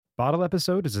Bottle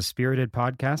Episode is a spirited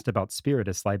podcast about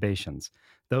spirituous libations.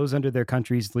 Those under their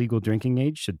country's legal drinking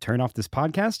age should turn off this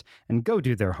podcast and go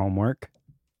do their homework.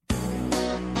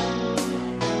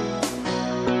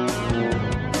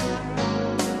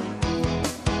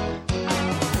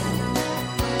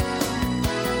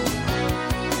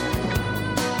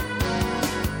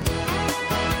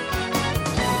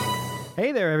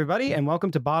 Hey there, everybody, and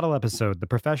welcome to Bottle Episode, the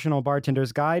professional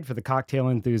bartender's guide for the cocktail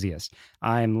enthusiast.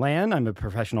 I'm Lan, I'm a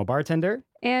professional bartender.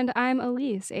 And I'm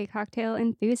Elise, a cocktail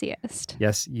enthusiast.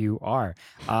 Yes, you are.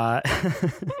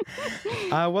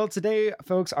 Well, today,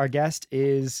 folks, our guest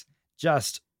is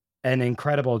just an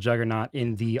incredible juggernaut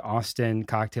in the Austin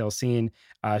cocktail scene.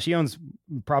 She owns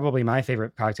probably my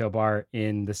favorite cocktail bar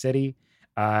in the city,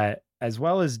 as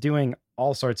well as doing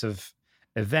all sorts of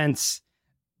events,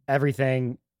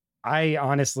 everything. I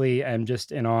honestly am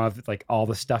just in awe of like all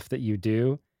the stuff that you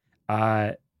do.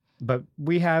 But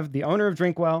we have the owner of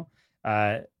Drinkwell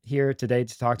here today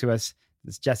to talk to us.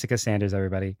 It's Jessica Sanders,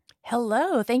 everybody.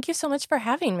 Hello. Thank you so much for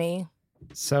having me.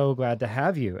 So glad to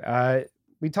have you.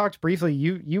 We talked briefly.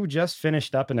 You just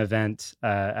finished up an event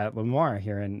at Lemoire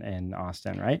here in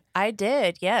Austin, right? I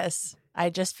did. Yes. I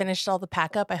just finished all the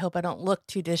pack up. I hope I don't look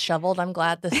too disheveled. I'm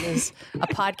glad this is a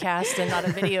podcast and not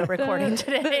a video recording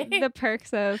today. The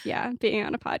perks of, being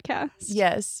on a podcast.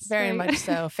 Yes, very much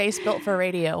so. Face built for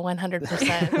radio,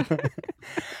 100%.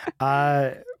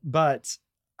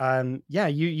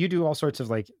 You do all sorts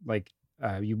of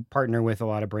you partner with a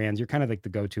lot of brands. You're kind of like the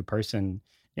go-to person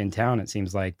in town, it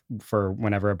seems like, for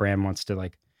whenever a brand wants to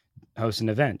like host an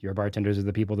event. Your bartenders are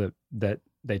the people that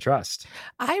they trust.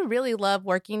 I really love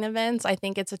working events. I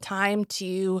think it's a time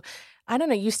to,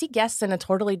 you see guests in a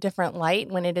totally different light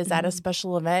when it is at a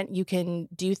special event. You can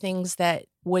do things that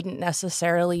wouldn't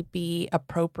necessarily be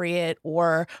appropriate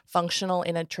or functional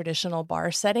in a traditional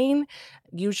bar setting.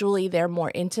 Usually they're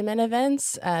more intimate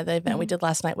events. The event we did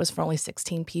last night was for only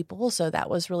 16 people, so that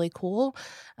was really cool.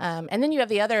 And then you have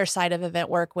the other side of event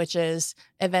work, which is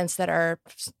events that are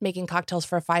making cocktails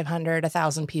for 500,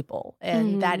 1,000 people.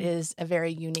 And that is a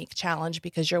very unique challenge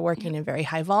because you're working in very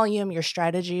high volume. Your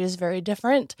strategy is very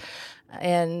different.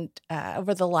 And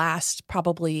over the last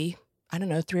probably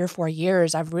 3 or 4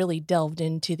 years, I've really delved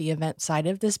into the event side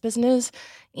of this business.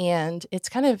 And it's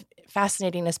kind of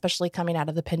fascinating, especially coming out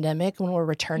of the pandemic when we're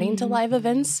returning to live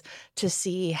events, to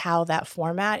see how that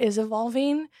format is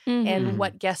evolving and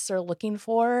what guests are looking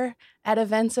for at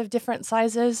events of different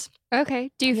sizes.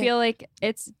 Okay. Do you feel like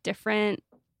it's different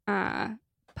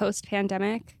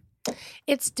post-pandemic?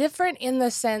 It's different in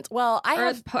the sense,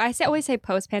 I always say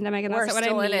post-pandemic, and that's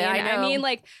not what I mean.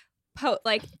 I mean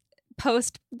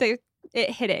post it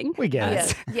hitting. We get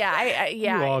it. Yeah.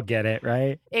 You all get it,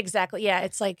 right? Exactly. Yeah.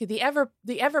 It's like the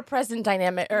ever-present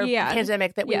dynamic or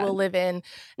pandemic that we will live in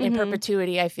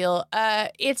perpetuity, I feel.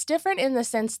 It's different in the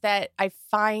sense that I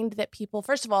find that people,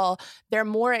 first of all, they're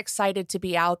more excited to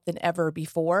be out than ever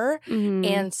before.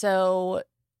 And so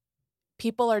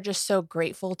people are just so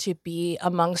grateful to be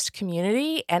amongst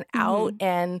community and out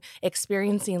and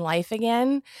experiencing life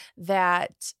again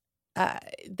that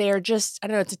they're just,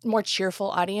 it's a more cheerful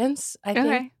audience, I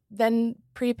think, than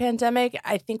pre-pandemic.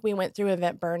 I think we went through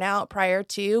event burnout prior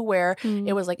to, where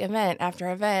it was like event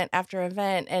after event after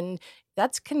event. And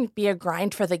that can be a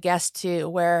grind for the guest too,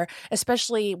 where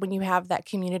especially when you have that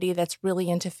community that's really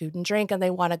into food and drink and they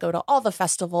want to go to all the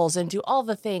festivals and do all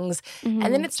the things.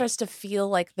 And then it starts to feel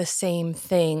like the same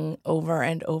thing over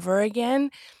and over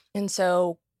again. And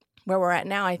so where we're at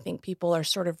now, I think people are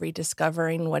sort of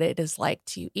rediscovering what it is like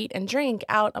to eat and drink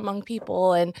out among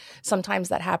people. And sometimes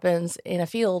that happens in a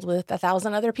field with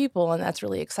 1,000 other people. And that's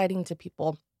really exciting to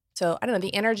people. So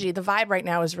the energy, the vibe right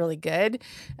now is really good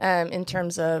in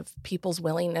terms of people's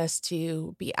willingness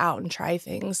to be out and try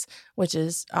things, which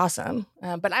is awesome.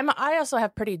 But I also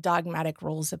have pretty dogmatic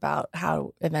rules about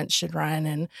how events should run.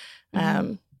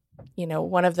 And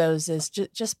one of those is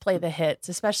just play the hits,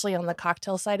 especially on the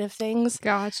cocktail side of things.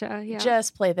 Gotcha. Yeah.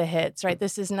 Just play the hits, right?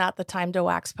 This is not the time to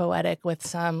wax poetic with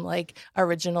some like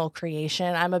original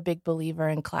creation. I'm a big believer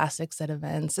in classics at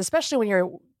events, especially when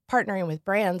you're partnering with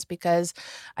brands, because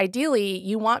ideally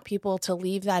you want people to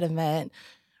leave that event,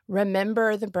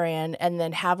 remember the brand, and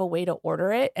then have a way to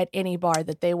order it at any bar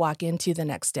that they walk into the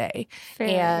next day.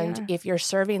 Fair, if you're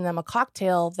serving them a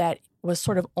cocktail that was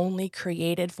sort of only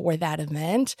created for that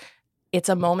event, it's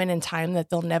a moment in time that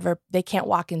they can't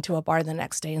walk into a bar the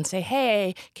next day and say,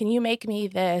 hey, can you make me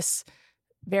this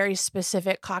very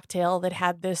specific cocktail that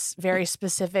had this very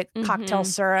specific cocktail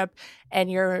syrup, and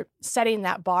you're setting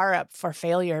that bar up for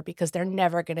failure because they're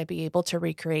never going to be able to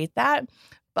recreate that.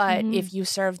 But if you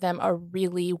serve them a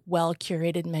really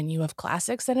well-curated menu of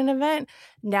classics at an event,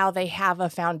 now they have a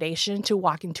foundation to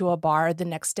walk into a bar the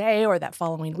next day or that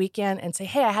following weekend and say,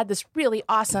 hey, I had this really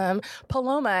awesome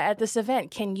Paloma at this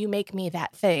event. Can you make me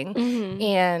that thing?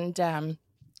 And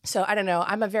so I don't know.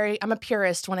 I'm a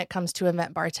purist when it comes to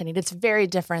event bartending. It's very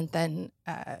different than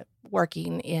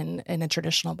working in a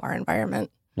traditional bar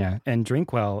environment. Yeah. And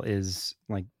Drinkwell is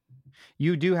like,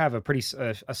 you do have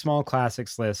a small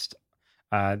classics list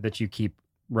that you keep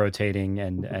rotating,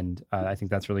 and I think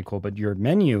that's really cool. But your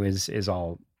menu is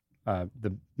all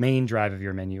the main drive of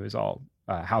your menu is all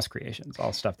house creations,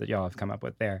 all stuff that y'all have come up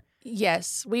with there.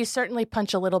 Yes, we certainly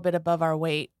punch a little bit above our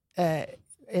weight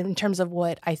in terms of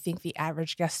what I think the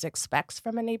average guest expects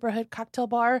from a neighborhood cocktail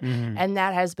bar, and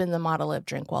that has been the model of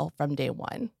Drinkwell from day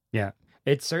one. Yeah,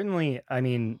 it's certainly. I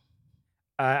mean,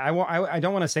 I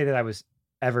don't want to say that I was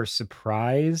ever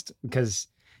surprised because,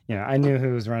 you know, I knew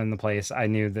who was running the place. I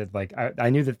knew that I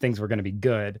knew that things were going to be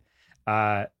good.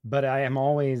 But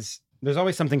there's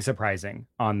always something surprising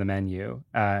on the menu,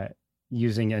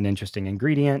 using an interesting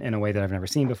ingredient in a way that I've never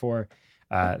seen before,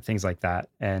 things like that.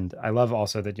 And I love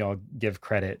also that y'all give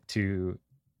credit to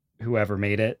whoever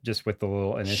made it just with the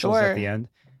little initials at the end.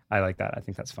 I like that. I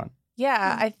think that's fun.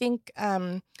 Yeah, I think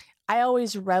I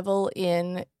always revel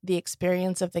in the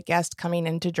experience of the guest coming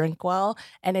into Drinkwell,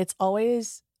 and it's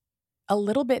always a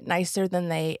little bit nicer than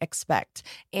they expect.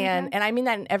 And I mean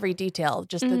that in every detail.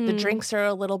 Just the drinks are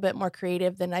a little bit more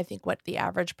creative than I think what the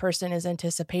average person is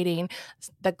anticipating.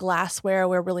 The glassware,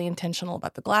 we're really intentional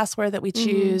about the glassware that we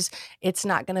choose. It's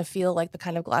not going to feel like the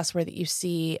kind of glassware that you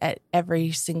see at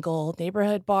every single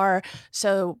neighborhood bar.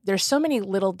 So there's so many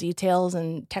little details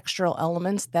and textural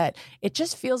elements that it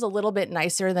just feels a little bit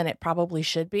nicer than it probably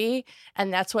should be.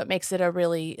 And that's what makes it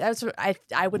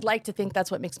I would like to think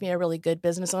that's what makes me a really good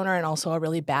business owner and also a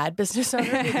really bad business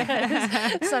owner,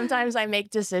 because sometimes I make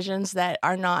decisions that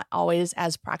are not always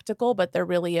as practical, but they're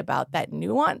really about that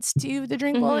nuance to the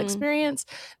Drinkwell experience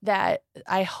that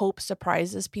I hope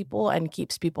surprises people and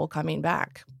keeps people coming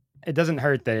back. It doesn't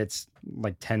hurt that it's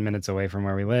like 10 minutes away from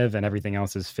where we live and everything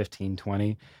else is 15,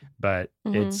 20, but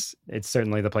it's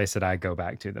certainly the place that I go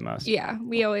back to the most. Yeah,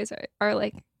 we always are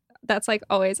like, that's like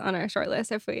always on our short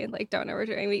list. If we like don't know what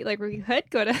we're doing, we could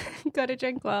go to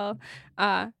Drinkwell.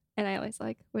 And I always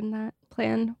like when that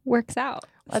plan works out.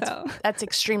 That's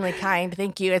extremely kind.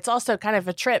 Thank you. It's also kind of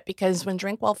a trip because when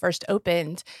Drinkwell first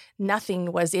opened,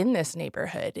 nothing was in this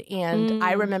neighborhood. And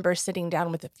I remember sitting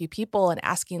down with a few people and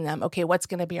asking them, okay, what's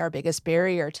going to be our biggest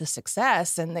barrier to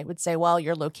success? And they would say, well,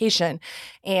 your location.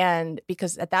 And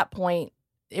because at that point,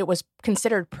 it was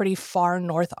considered pretty far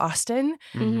north Austin,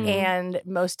 and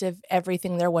most of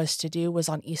everything there was to do was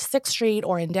on East 6th Street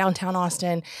or in downtown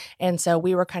Austin. And so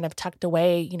we were kind of tucked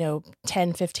away,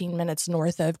 10, 15 minutes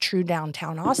north of true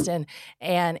downtown Austin.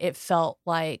 And it felt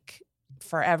like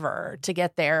forever to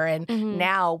get there. And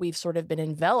now we've sort of been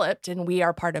enveloped and we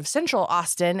are part of central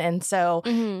Austin. And so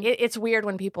it's weird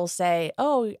when people say,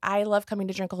 oh, I love coming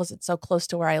to Drinkwell because it's so close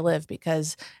to where I live,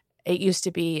 because it used to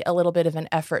be a little bit of an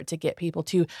effort to get people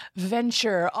to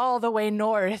venture all the way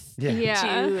north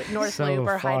to North Loop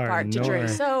or Hyde Park to drink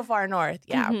so far north.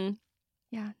 Yeah.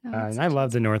 Yeah. And I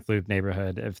love the North Loop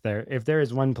neighborhood. If there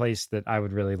is one place that I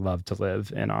would really love to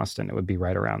live in Austin, it would be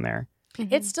right around there.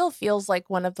 It still feels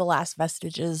like one of the last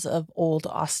vestiges of old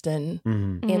Austin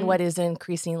in what is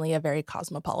increasingly a very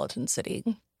cosmopolitan city.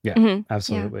 Yeah,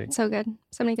 absolutely. Yeah, so good.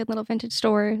 So many good little vintage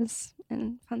stores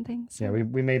and fun things. Yeah,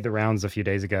 we made the rounds a few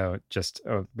days ago.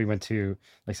 We went to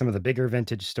like some of the bigger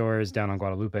vintage stores down on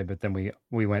Guadalupe, but then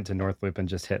we went to North Loop and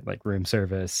just hit like Room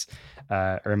Service,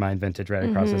 Ermine Vintage right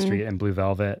across the street, and Blue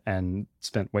Velvet, and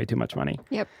spent way too much money.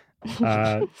 Yep.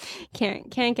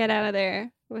 Can't get out of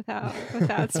there without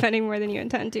spending more than you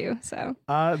intend to. So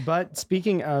but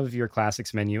speaking of your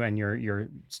classics menu and your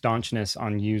staunchness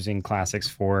on using classics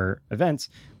for events,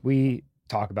 we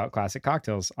talk about classic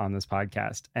cocktails on this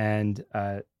podcast, and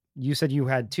you said you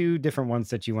had two different ones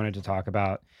that you wanted to talk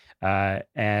about,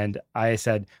 and I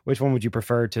said, which one would you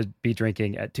prefer to be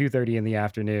drinking at 2:30 in the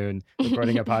afternoon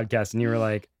recording a podcast? And you were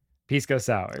like, Pisco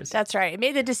sours. That's right. It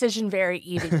made the decision very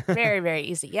easy. Very, very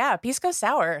easy. Yeah, Pisco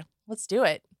sour. Let's do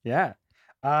it. Yeah.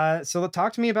 So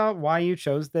talk to me about why you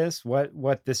chose this,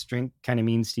 what this drink kind of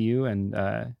means to you, and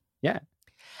yeah.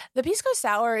 The Pisco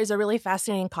sour is a really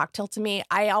fascinating cocktail to me.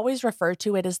 I always refer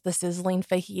to it as the sizzling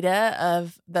fajita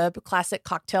of the classic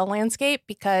cocktail landscape,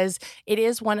 because it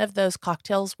is one of those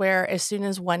cocktails where as soon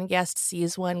as one guest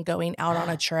sees one going out on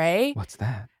a tray, what's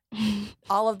that?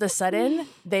 All of the sudden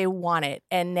they want it.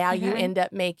 And now you end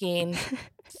up making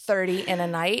 30 in a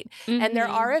night. Mm-hmm. And there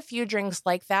are a few drinks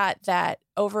like that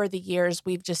over the years,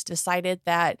 we've just decided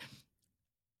that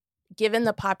given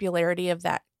the popularity of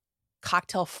that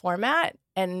cocktail format,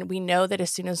 and we know that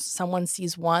as soon as someone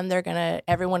sees one,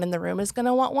 everyone in the room is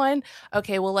gonna want one.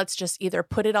 Okay, well, let's just either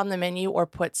put it on the menu or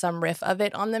put some riff of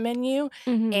it on the menu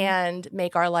and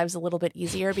make our lives a little bit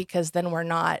easier, because then we're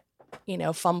not,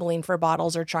 fumbling for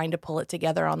bottles or trying to pull it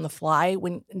together on the fly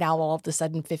when now all of a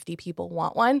sudden 50 people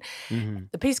want one. Mm-hmm.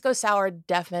 The Pisco Sour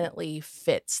definitely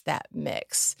fits that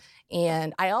mix.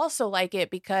 And I also like it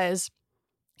because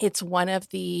it's one of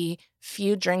the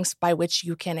few drinks by which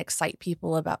you can excite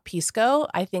people about Pisco.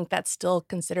 I think that's still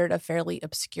considered a fairly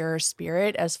obscure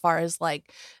spirit as far as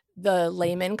like the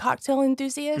layman cocktail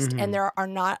enthusiast. And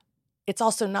it's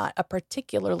also not a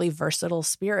particularly versatile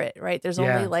spirit, right? There's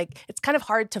only it's kind of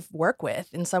hard to work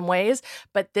with in some ways,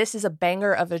 but this is a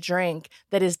banger of a drink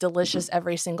that is delicious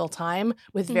every single time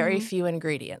with very few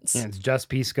ingredients. Yeah, it's just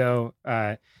Pisco.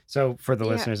 So for the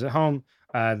listeners at home,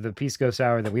 the Pisco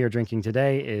Sour that we are drinking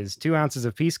today is 2 ounces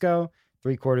of Pisco,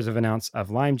 3/4 of an ounce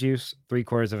of lime juice,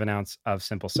 3/4 of an ounce of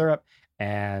simple syrup,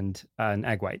 and an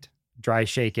egg white. Dry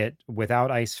shake it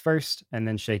without ice first, and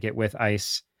then shake it with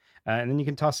ice. And then you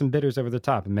can toss some bitters over the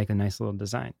top and make a nice little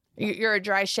design. You're a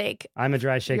dry shake. I'm a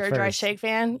dry shake You're first. a dry shake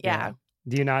fan? Yeah.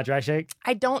 Do you not dry shake?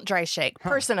 I don't dry shake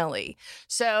personally.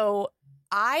 So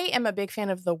I am a big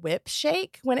fan of the whip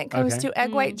shake when it comes to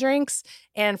egg white drinks.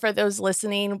 And for those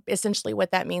listening, essentially what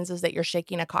that means is that you're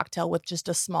shaking a cocktail with just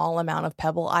a small amount of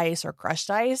pebble ice or crushed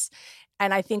ice.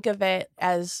 And I think of it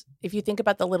as, if you think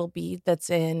about the little bead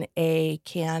that's in a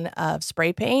can of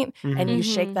spray paint and you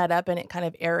shake that up and it kind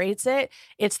of aerates it,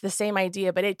 it's the same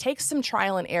idea, but it takes some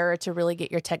trial and error to really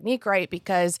get your technique right,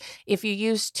 because if you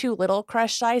use too little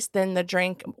crushed ice, then the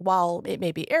drink, while it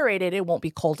may be aerated, it won't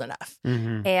be cold enough.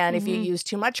 And if you use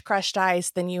too much crushed ice,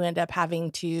 then you end up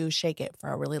having to shake it for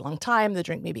a really long time. The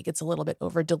drink maybe gets a little bit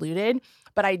over diluted,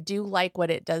 but I do like what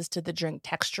it does to the drink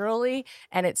texturally,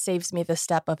 and it saves me the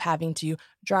step of having to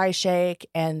dry shake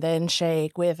and then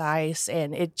shake with ice,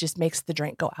 and it just makes the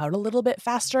drink go out a little bit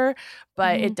faster.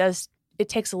 But it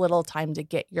takes a little time to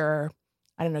get your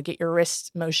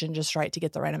wrist motion just right to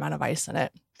get the right amount of ice in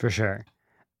it. For sure.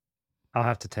 I'll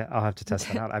have to test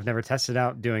that out. I've never tested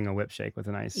out doing a whip shake with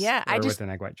an ice. Yeah, with an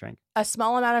egg white drink. A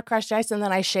small amount of crushed ice, and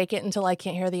then I shake it until I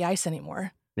can't hear the ice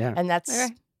anymore. Yeah, and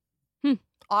that's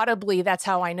audibly, that's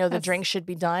how I know the drink should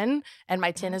be done. And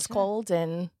my tin is cold,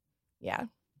 and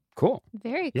cool.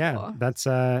 Very cool. Yeah, that's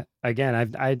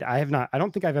again, I have not. I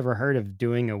don't think I've ever heard of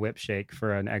doing a whip shake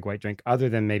for an egg white drink, other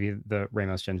than maybe the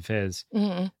Ramos Gin Fizz.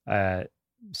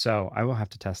 So I will have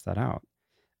to test that out.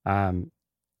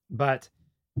 But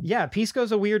yeah,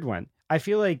 Pisco's a weird one. I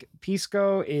feel like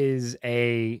Pisco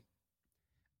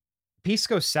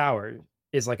Sour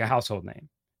is like a household name.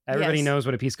 Everybody knows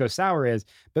what a Pisco Sour is,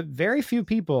 but very few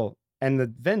people, and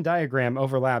the Venn diagram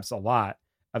overlaps a lot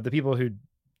of the people who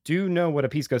do know what a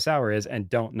Pisco Sour is and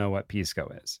don't know what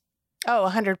Pisco is. Oh,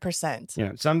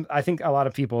 100%. I think a lot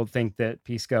of people think that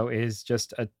Pisco is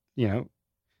just a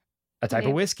type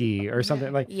of whiskey or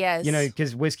something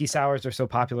because whiskey sours are so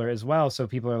popular as well. So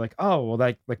people are like, oh, well,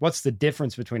 like what's the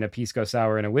difference between a Pisco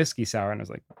Sour and a whiskey sour? And I was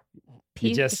like,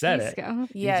 he just said Pisco. It.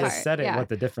 Yes. He just said it, what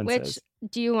the difference is.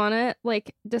 Do you want to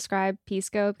describe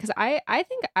Pisco? Because I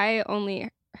think I only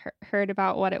heard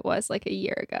about what it was like a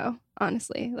year ago,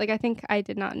 honestly. I think I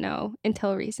did not know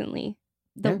until recently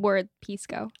the word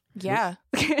Pisco. Yeah.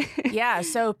 Yeah.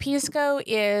 So Pisco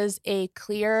is a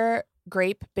clear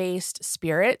grape-based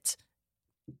spirit.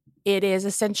 It is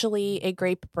essentially a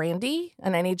grape brandy,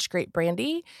 an unaged grape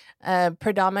brandy,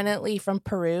 predominantly from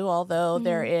Peru, although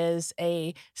there is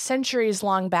a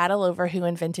centuries-long battle over who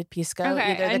invented Pisco,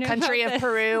 either the country of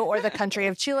Peru or the country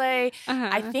of Chile.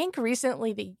 I think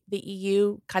recently the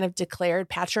EU kind of declared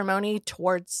patrimony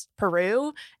towards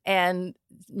Peru, and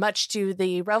much to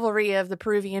the revelry of the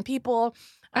Peruvian people.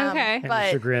 But the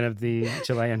chagrin of the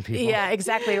Chilean people. Yeah,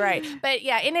 exactly right. But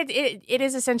yeah, and it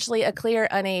is essentially a clear,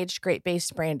 unaged,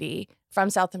 grape-based brandy from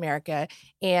South America.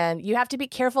 And you have to be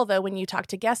careful, though, when you talk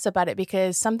to guests about it,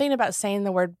 because something about saying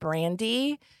the word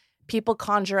brandy, people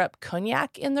conjure up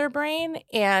cognac in their brain,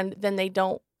 and then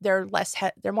they're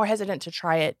more hesitant to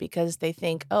try it because they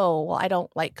think, oh, well, I don't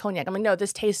like cognac. I mean, no,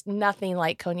 this tastes nothing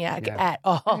like cognac at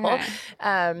all.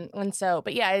 And so,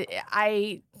 but yeah,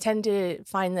 I tend to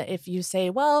find that if you say,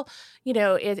 well,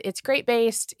 it's grape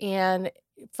based, and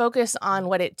focus on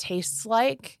what it tastes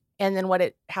like and then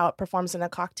how it performs in a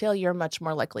cocktail, you're much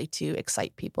more likely to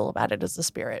excite people about it as a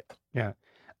spirit. Yeah.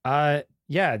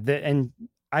 And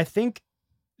I think,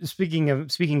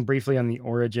 speaking briefly on the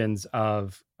origins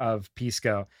of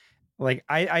Pisco, like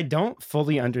I don't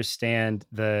fully understand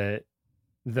the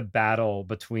battle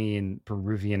between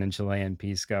Peruvian and Chilean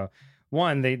Pisco.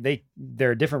 One,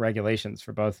 there are different regulations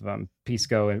for both of them.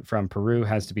 Pisco from Peru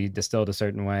has to be distilled a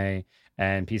certain way,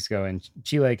 and Pisco in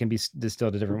Chile can be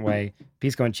distilled a different way.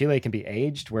 Pisco in Chile can be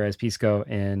aged, whereas Pisco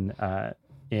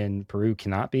in Peru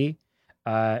cannot be.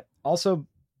 Also,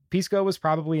 Pisco was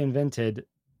probably invented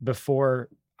before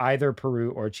either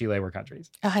Peru or Chile were countries.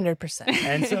 100%.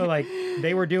 And so like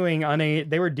they were doing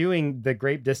the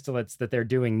grape distillates that they're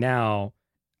doing now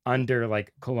under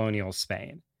like colonial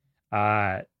Spain.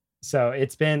 So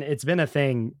it's been a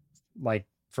thing like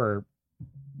for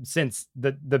since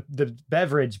the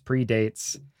beverage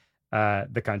predates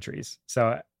the countries.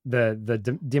 So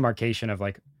the demarcation of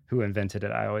like who invented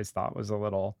it, I always thought was a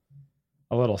little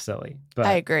silly. But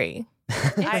I agree.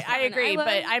 I agree,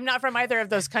 but I'm not from either of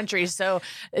those countries, so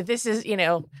this is,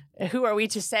 who are we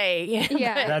to say?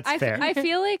 Yeah, that's fair. I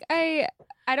feel like I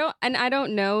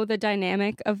don't know the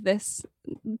dynamic of this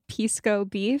Pisco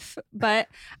beef, but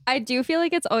I do feel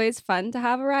like it's always fun to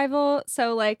have a rival.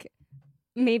 So like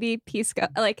maybe Pisco,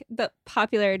 like the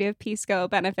popularity of Pisco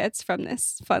benefits from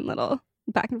this fun little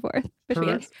back and forth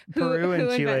between Peru and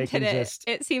Chile invented it.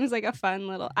 It seems like a fun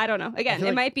little, I don't know. Again,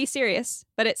 it might be serious,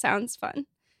 but it sounds fun.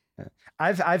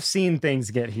 I've seen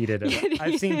things get heated.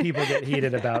 I've seen people get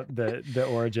heated about the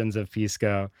origins of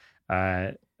Pisco.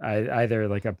 Either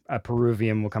like a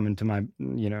Peruvian will come into my,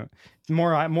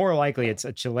 more likely it's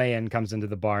a Chilean comes into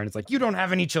the bar and it's like, you don't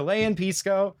have any Chilean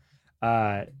Pisco.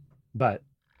 But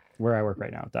where I work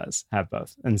right now, it does have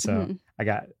both. And so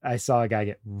I saw a guy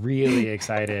get really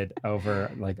excited over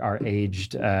like our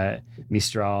aged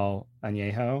Mistral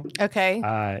Añejo.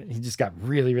 Okay. He just got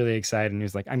really, really excited and he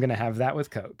was like, I'm going to have that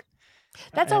with Coke.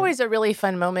 That's always a really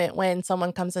fun moment when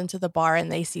someone comes into the bar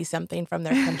and they see something from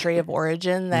their country of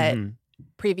origin that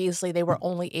previously they were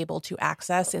only able to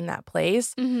access in that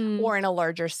place or in a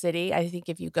larger city. I think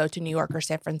if you go to New York or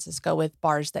San Francisco with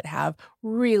bars that have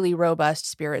really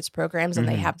robust spirits programs and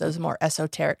they have those more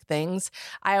esoteric things,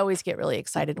 I always get really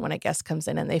excited when a guest comes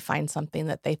in and they find something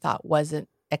that they thought wasn't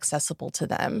accessible to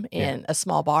them in a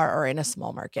small bar or in a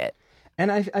small market.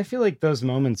 And I feel like those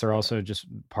moments are also just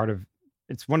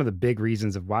it's one of the big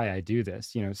reasons of why I do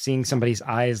this, seeing somebody's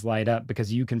eyes light up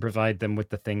because you can provide them with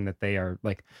the thing that they are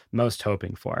like most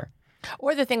hoping for.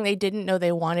 Or the thing they didn't know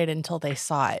they wanted until they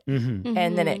saw it.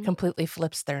 And then it completely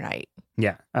flips their night.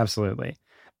 Yeah, absolutely.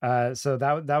 So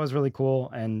that was really cool.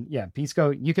 And yeah,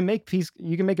 Pisco, you can make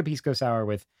a Pisco sour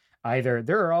with either.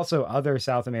 There are also other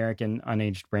South American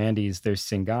unaged brandies. There's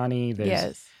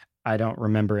Singani. I don't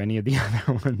remember any of the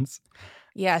other ones.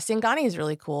 Yeah, Singani is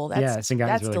really cool. That's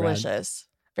really delicious.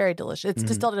 Rad. Very delicious. It's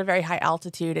distilled at a very high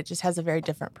altitude. It just has a very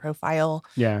different profile.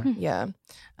 Yeah. Yeah.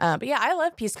 But yeah, I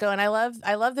love Pisco and I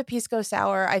love the Pisco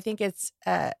sour. I think it's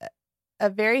a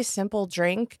very simple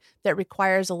drink that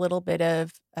requires a little bit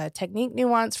of technique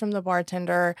nuance from the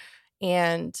bartender.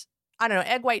 And I don't know,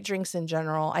 egg white drinks in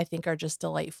general, I think are just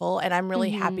delightful. And I'm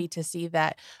really happy to see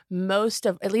that most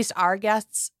of, at least our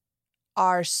guests,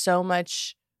 are so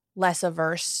much less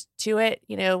averse to it.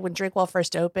 When Drinkwell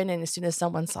first opened and as soon as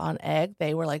someone saw an egg,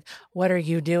 they were like, what are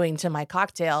you doing to my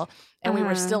cocktail? And we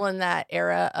were still in that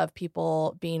era of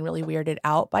people being really weirded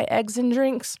out by eggs in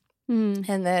drinks. And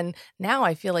then now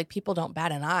I feel like people don't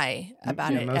bat an eye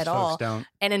about it at all. Don't.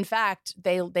 And in fact,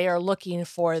 they are looking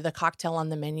for the cocktail on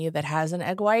the menu that has an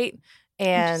egg white.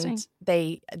 And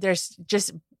there's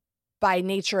just by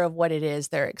nature of what it is,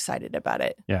 they're excited about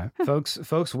it. Yeah.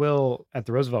 Folks will, at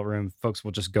the Roosevelt Room, folks will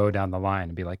just go down the line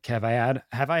and be like, have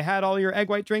I had all your egg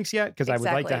white drinks yet? Because I would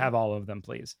like to have all of them,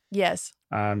 please. Yes.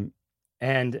 And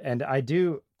I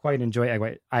do quite enjoy egg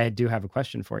white. I do have a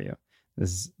question for you.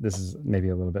 This is maybe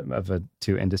a little bit of a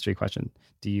to industry question.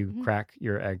 Do you crack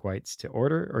your egg whites to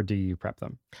order or do you prep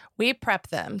them? We prep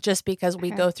them just because we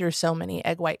go through so many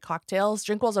egg white cocktails.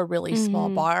 Drinkwell's a really small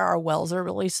bar. Our wells are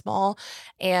really small.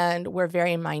 And we're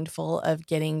very mindful of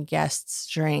getting guests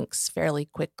drinks fairly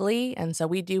quickly. And so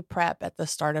we do prep at the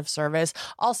start of service.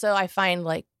 Also, I find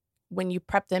like when you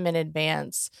prep them in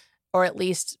advance, or at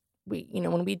least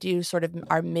when we do sort of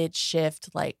our mid-shift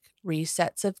like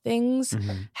resets of things,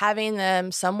 having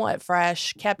them somewhat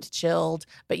fresh, kept chilled,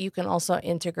 but you can also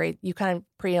you kind of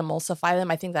pre-emulsify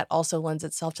them. I think that also lends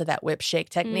itself to that whip shake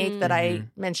technique that I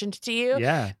mentioned to you.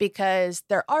 Yeah. Because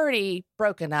they're already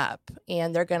broken up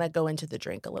and they're going to go into the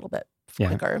drink a little bit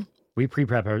quicker. We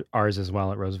pre-prep ours as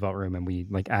well at Roosevelt Room, and we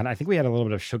add, I think we add a little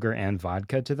bit of sugar and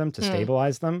vodka to them to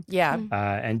stabilize them. Yeah.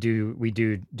 And we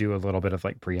do a little bit of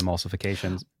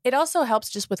pre-emulsifications. It also helps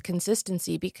just with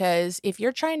consistency, because if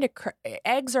you're trying to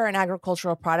eggs are an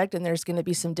agricultural product, and there's going to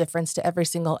be some difference to every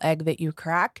single egg that you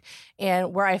crack.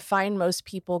 And where I find most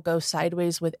people go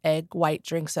sideways with egg white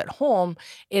drinks at home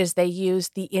is they use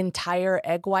the entire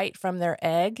egg white from their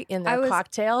egg in their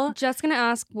cocktail. Just going to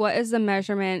ask, what is the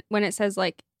measurement when it says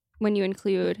when you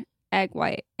include egg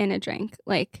white in a drink,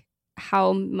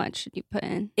 how much should you put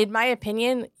in? In my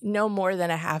opinion, no more than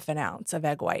a half an ounce of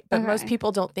egg white. But most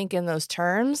people don't think in those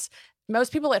terms.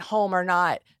 Most people at home are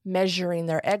not measuring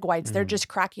their egg whites. They're just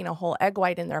cracking a whole egg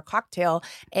white in their cocktail.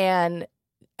 And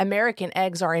American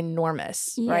eggs are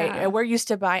enormous, right? And we're used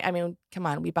to come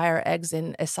on, we buy our eggs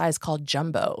in a size called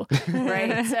jumbo,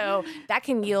 right? So that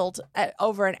can yield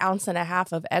over 1.5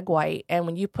 ounces of egg white. And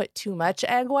when you put too much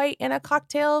egg white in a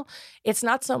cocktail, it's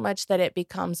not so much that it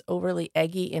becomes overly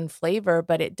eggy in flavor,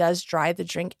 but it does dry the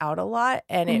drink out a lot.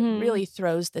 And it really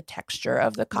throws the texture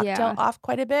of the cocktail off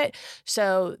quite a bit.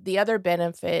 So the other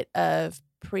benefit of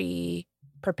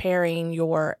preparing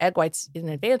your egg whites in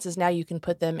advance is now you can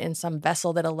put them in some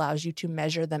vessel that allows you to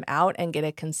measure them out and get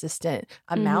a consistent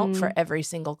amount for every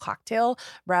single cocktail,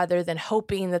 rather than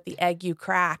hoping that the egg you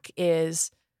crack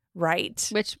is right.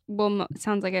 Which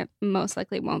sounds like it most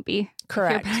likely won't be.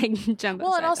 Correct.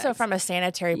 Well, and also from a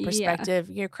sanitary perspective,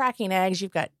 you're cracking eggs,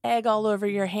 you've got egg all over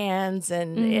your hands,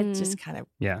 and it just kind of,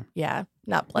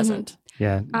 not pleasant.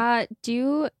 Yeah.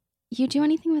 Do you do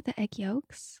anything with the egg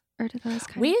yolks? Or do those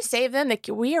we save them.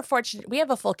 We are fortunate. We have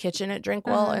a full kitchen at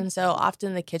Drinkwell, and so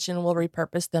often the kitchen will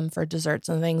repurpose them for desserts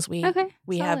and things. We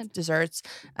have desserts,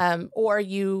 or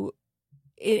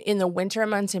in the winter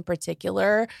months in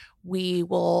particular, we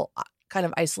will kind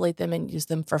of isolate them and use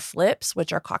them for flips,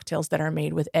 which are cocktails that are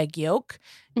made with egg yolk.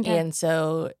 And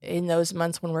so in those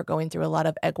months when we're going through a lot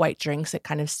of egg white drinks, it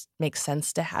kind of makes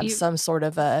sense to have some sort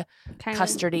of a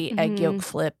custardy egg yolk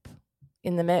flip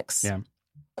in the mix. Yeah.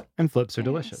 And flips are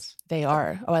delicious. They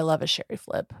are. Oh, I love a sherry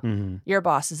flip. Your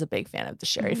boss is a big fan of the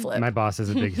sherry flip. My boss is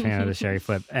a big fan of the sherry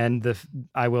flip. And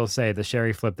I will say the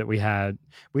sherry flip that we had,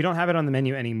 we don't have it on the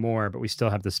menu anymore, but we still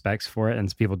have the specs for it.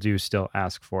 And people do still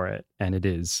ask for it. And it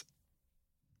is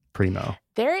primo.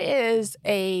 There is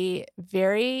a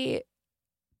very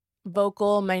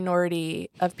vocal minority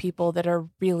of people that are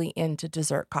really into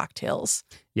dessert cocktails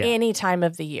any time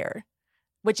of the year.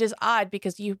 Which is odd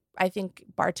because I think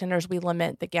bartenders, we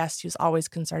lament the guest who's always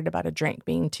concerned about a drink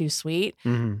being too sweet.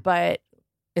 But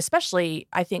especially,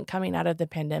 I think coming out of the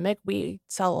pandemic, we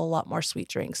sell a lot more sweet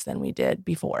drinks than we did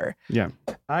before. Yeah.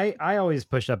 I always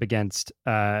push up against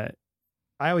not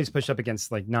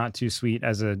too sweet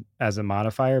as a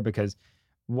modifier, because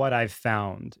what I've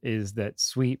found is that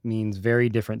sweet means very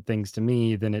different things to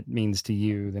me than it means to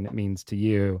you, than it means to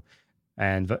you.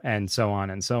 And so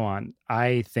on and so on.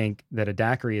 I think that a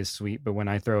daiquiri is sweet, but when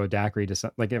I throw a daiquiri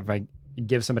to if I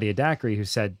give somebody a daiquiri who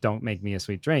said, "Don't make me a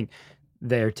sweet drink,"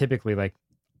 they're typically like,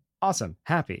 "Awesome,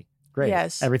 happy, great,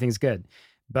 yes, everything's good."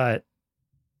 But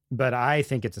I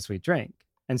think it's a sweet drink,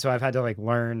 and so I've had to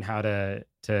learn how to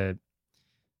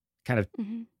kind of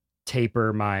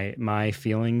taper my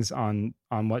feelings on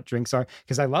what drinks are,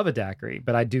 because I love a daiquiri,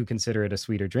 but I do consider it a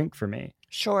sweeter drink for me.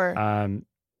 Sure.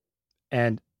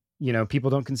 And people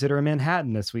don't consider a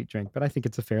Manhattan a sweet drink, but I think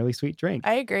it's a fairly sweet drink.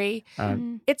 I agree.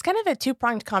 It's kind of a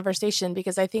two-pronged conversation,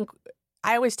 because I think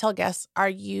I always tell guests, are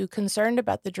you concerned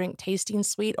about the drink tasting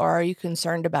sweet, or are you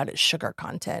concerned about its sugar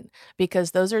content?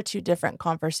 Because those are two different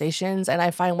conversations. And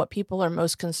I find what people are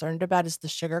most concerned about is the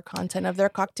sugar content of their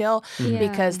cocktail,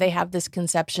 because they have this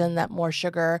conception that more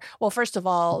sugar, well, first of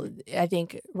all, I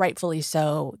think rightfully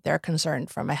so, they're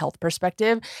concerned from a health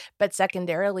perspective. But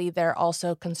secondarily, they're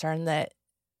also concerned that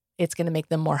it's going to make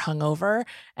them more hungover.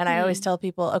 And I always tell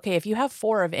people, okay, if you have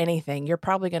 4 of anything, you're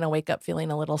probably going to wake up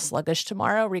feeling a little sluggish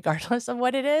tomorrow, regardless of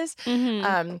what it is.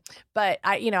 But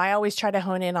I always try to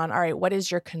hone in on, all right, what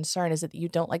is your concern? Is it that you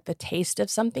don't like the taste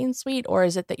of something sweet, or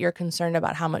is it that you're concerned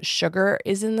about how much sugar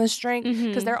is in this drink?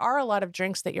 Because there are a lot of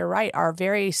drinks that, you're right, are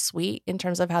very sweet in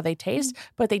terms of how they taste,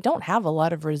 but they don't have a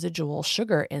lot of residual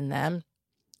sugar in them.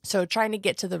 So trying to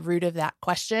get to the root of that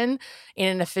question in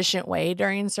an efficient way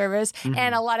during service.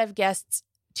 And a lot of guests,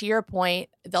 to your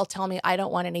point, they'll tell me, I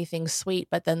don't want anything sweet,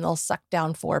 but then they'll suck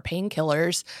down 4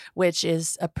 painkillers, which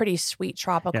is a pretty sweet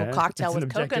tropical cocktail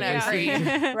with coconut cream,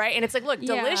 right? And it's like, look,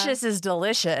 delicious is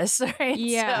delicious, right?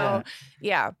 Yeah. So,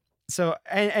 yeah. So,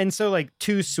 and so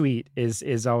too sweet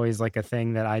is always a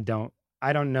thing that I don't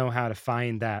know how to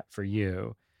find that for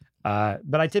you.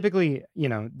 But I typically,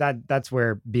 that's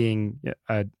where being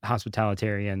a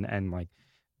hospitalitarian and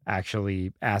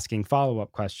actually asking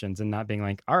follow-up questions and not being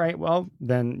like, all right, well,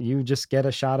 then you just get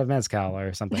a shot of mezcal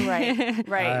or something.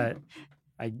 Right.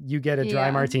 You get a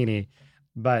dry martini.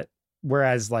 But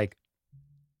whereas like,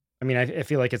 I mean, I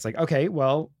feel like it's like, okay,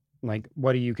 well, like,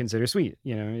 what do you consider sweet?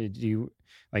 You know, do you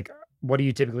like, what do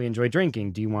you typically enjoy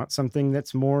drinking? Do you want something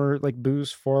that's more like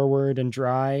booze forward and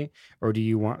dry? Or do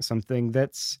you want something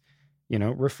that's, you know,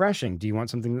 refreshing? Do you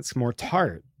want something that's more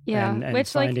tart? Yeah. And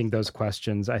which, finding those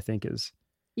questions, I think, is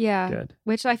good.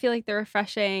 Which I feel like the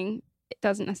refreshing, it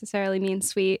doesn't necessarily mean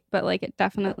sweet, but like it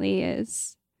definitely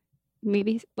is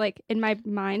maybe like in my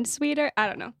mind sweeter. I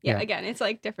don't know. Yeah. Again, it's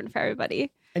like different for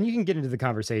everybody. And you can get into the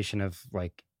conversation of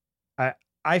like,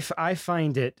 I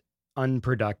find it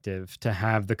unproductive to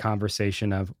have the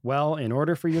conversation of, well, in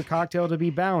order for your cocktail to be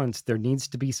balanced, there needs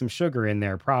to be some sugar in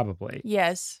there, probably.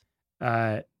 Yes.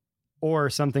 Or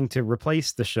something to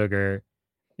replace the sugar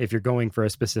if you're going for a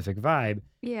specific vibe.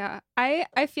 Yeah.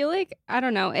 I feel like, I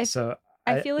don't know.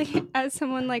 I feel like as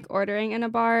someone like ordering in a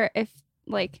bar, if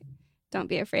like, don't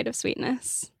be afraid of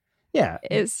sweetness. Yeah.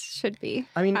 Should be.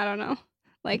 I mean, I don't know.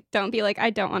 Like, don't be like, I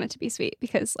don't want it to be sweet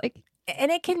because like.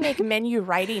 And it can make menu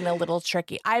writing a little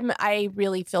tricky. I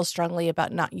really feel strongly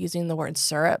about not using the word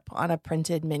syrup on a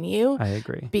printed menu. I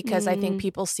agree. Because I think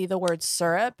people see the word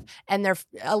syrup and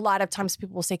a lot of times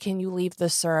people will say, can you leave the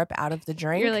syrup out of the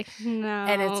drink? You're like, no.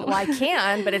 And it's, well, I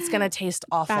can, but it's going to taste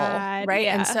awful. Bad, right.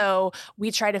 Yeah. And so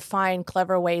we try to find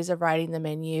clever ways of writing the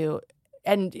menu.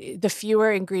 And the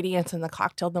fewer ingredients in the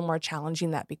cocktail, the more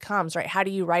challenging that becomes, right? How do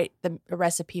you write the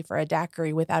recipe for a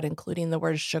daiquiri without including the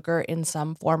word sugar in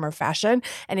some form or fashion?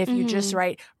 And if you just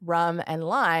write rum and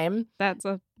lime, they're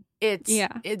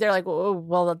like, oh,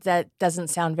 well, that doesn't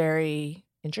sound very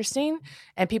interesting.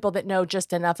 And people that know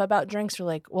just enough about drinks are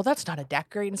like, well, that's not a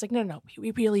daiquiri. And it's like, no, we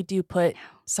really do put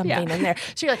something in there.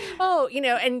 So you're like, oh, you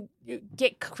know, and you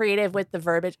get creative with the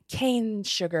verbiage, cane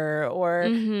sugar or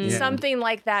something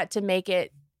like that to make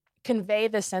it convey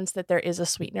the sense that there is a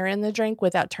sweetener in the drink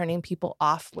without turning people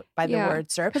off by the word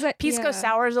syrup. Pisco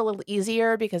sour is a little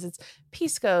easier because it's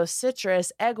pisco,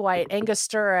 citrus, egg white,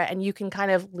 angostura, and you can kind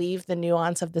of leave the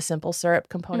nuance of the simple syrup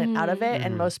component out of it.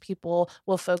 And most people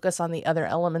will focus on the other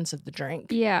elements of the drink.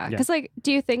 Yeah. Because like,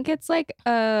 do you think it's like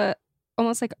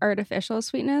almost like artificial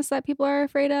sweetness that people are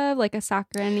afraid of, like a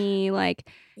saccharin-y, like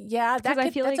that's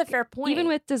a fair point. Even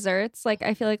with desserts, like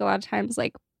I feel like a lot of times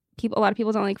like a lot of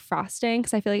people don't like frosting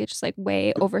because I feel like it's just like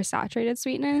way oversaturated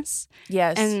sweetness.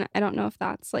 Yes. And I don't know if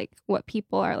that's like what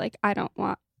people are like, I don't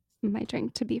want my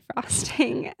drink to be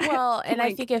frosting. Well, and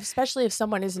I think especially if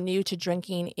someone is new to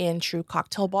drinking in true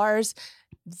cocktail bars,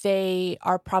 they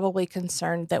are probably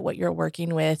concerned that what you're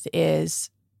working with is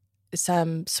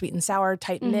some sweet and sour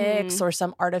type mix or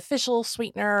some artificial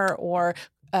sweetener or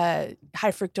high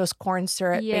fructose corn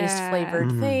syrup based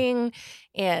flavored thing.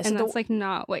 And so that's like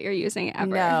not what you're using ever.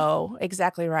 No,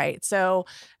 exactly right. So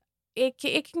it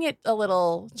can get a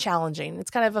little challenging.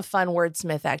 It's kind of a fun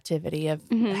wordsmith activity of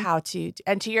how to,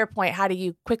 and to your point, how do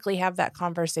you quickly have that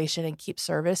conversation and keep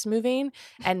service moving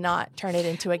and not turn it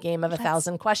into a game of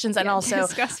 1,000 questions and also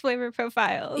discuss flavor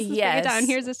profiles. Yes. Down.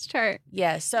 Here's this chart.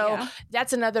 Yes. So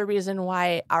that's another reason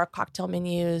why our cocktail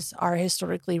menus are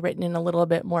historically written in a little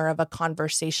bit more of a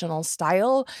conversational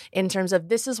style in terms of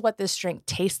this is what this drink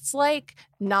tastes like,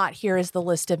 not here is the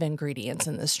list of ingredients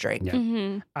in this drink.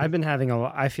 Yeah. I've been having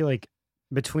I feel like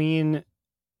between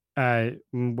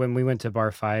when we went to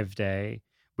Bar 5 Day,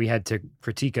 we had to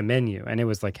critique a menu and it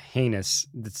was like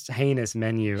this heinous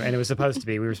menu. And it was supposed to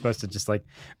be, we were supposed to just like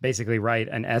basically write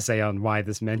an essay on why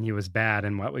this menu was bad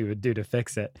and what we would do to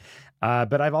fix it.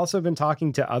 But I've also been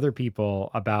talking to other people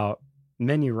about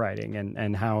menu writing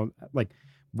and how like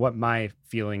what my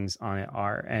feelings on it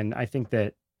are. And I think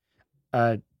that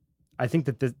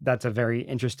that's a very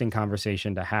interesting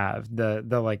conversation to have.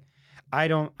 The like,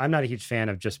 I'm not a huge fan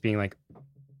of just being like,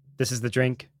 this is the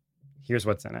drink, here's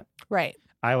what's in it. Right.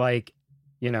 I like,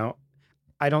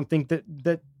 I don't think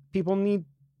that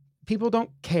people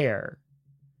don't care.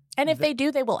 And if they do,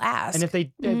 they will ask. And if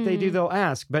they do, they'll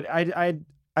ask. But I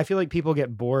feel like people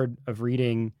get bored of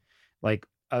reading like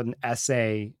an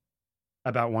essay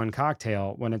about one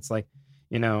cocktail when it's like,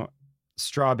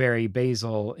 strawberry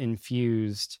basil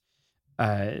infused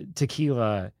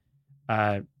tequila,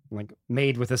 like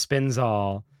made with a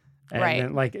Spinzall, and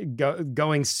then like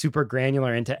going super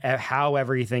granular into how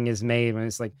everything is made when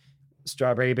it's like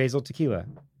strawberry basil tequila.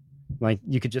 Like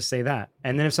you could just say that,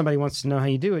 and then if somebody wants to know how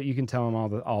you do it, you can tell them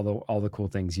all the cool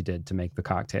things you did to make the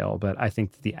cocktail. But I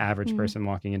think that the average person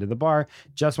walking into the bar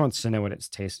just wants to know what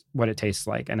it tastes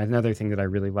like. And another thing that I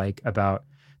really like about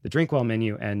the Drinkwell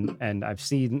menu, and I've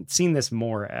seen this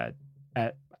more at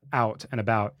out and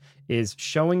about is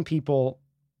showing people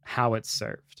how it's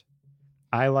served.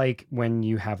 I like when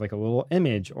you have like a little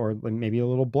image or maybe a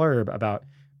little blurb about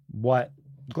what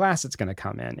glass it's going to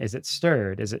come in. Is it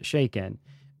stirred? Is it shaken?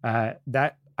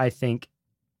 That I think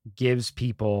gives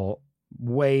people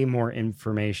way more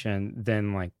information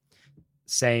than like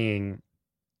saying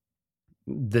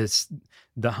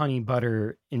the honey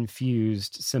butter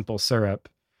infused simple syrup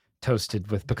toasted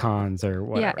with pecans or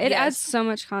whatever. Yeah, it adds so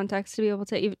much context to be able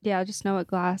to just know what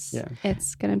glass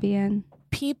it's going to be in.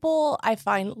 People, I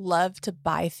find, love to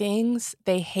buy things.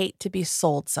 They hate to be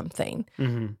sold something,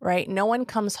 right? No one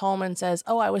comes home and says,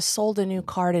 oh, I was sold a new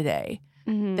car today.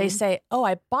 They say, oh,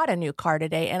 I bought a new car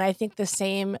today. And I think the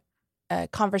same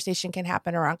conversation can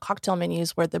happen around cocktail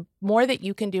menus, where the more that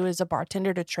you can do as a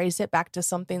bartender to trace it back to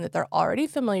something that they're already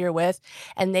familiar with,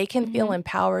 and they can feel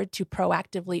empowered to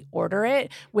proactively order it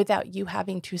without you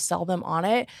having to sell them on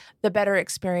it, the better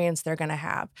experience they're going to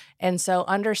have. And so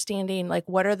understanding like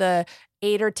what are the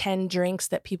 8 or 10 drinks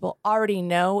that people already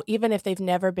know, even if they've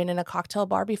never been in a cocktail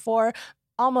bar before.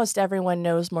 Almost everyone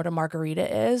knows what a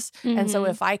margarita is. And so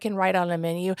if I can write on a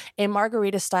menu, a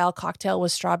margarita style cocktail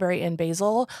with strawberry and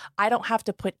basil, I don't have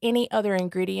to put any other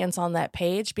ingredients on that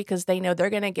page because they know they're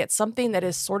going to get something that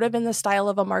is sort of in the style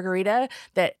of a margarita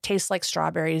that tastes like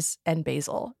strawberries and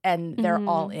basil, and they're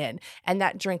all in. And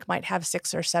that drink might have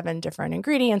 6 or 7 different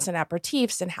ingredients and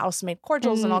aperitifs and house-made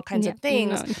cordials and all kinds of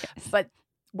things. But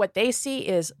what they see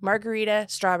is margarita,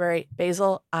 strawberry,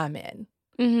 basil, I'm in.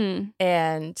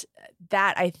 And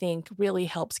that, I think, really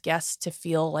helps guests to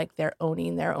feel like they're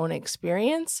owning their own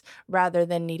experience rather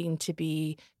than needing to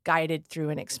be guided through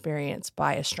an experience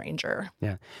by a stranger.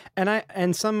 Yeah.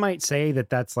 And some might say that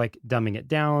that's like dumbing it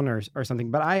down or something,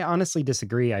 but I honestly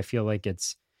disagree. I feel like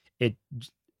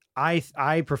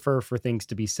I prefer for things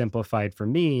to be simplified for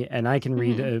me, and I can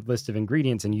read a list of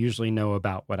ingredients and usually know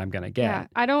about what I'm going to get. Yeah.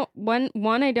 I don't want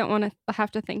to have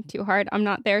to think too hard. I'm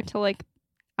not there to like,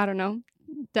 I don't know,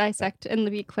 dissect and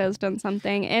be closed on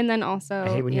something. And then also, I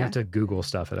hate when you have to Google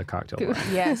stuff at a cocktail bar.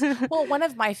 Yes. Well, one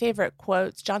of my favorite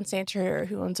quotes, John Santer,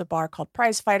 who owns a bar called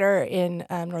Prize Fighter in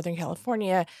Northern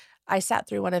California, I sat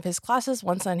through one of his classes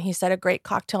once and he said a great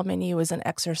cocktail menu is an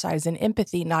exercise in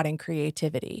empathy, not in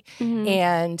creativity.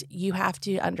 And you have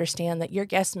to understand that your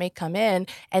guests may come in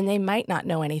and they might not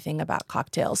know anything about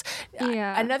cocktails.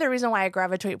 Another reason why I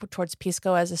gravitate towards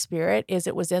Pisco as a spirit is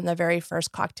it was in the very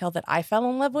first cocktail that I fell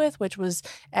in love with, which was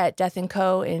at Death &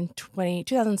 Co. in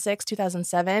 2006,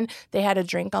 2007. They had a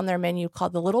drink on their menu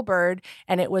called the Little Bird,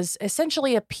 and it was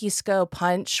essentially a Pisco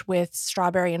punch with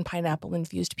strawberry and pineapple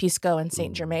infused Pisco and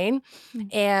Saint Germain.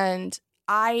 And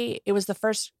it was the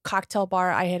first cocktail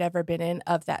bar I had ever been in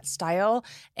of that style.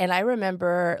 And I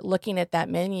remember looking at that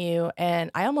menu and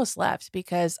I almost left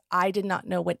because I did not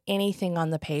know what anything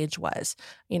on the page was.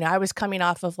 You know, I was coming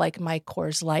off of like my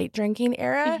Coors Light drinking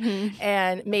era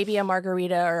and maybe a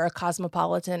margarita or a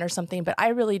cosmopolitan or something, but I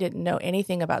really didn't know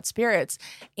anything about spirits.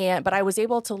 But I was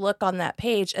able to look on that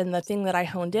page, and the thing that I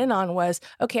honed in on was,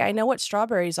 okay, I know what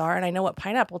strawberries are and I know what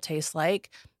pineapple tastes like.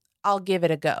 I'll give it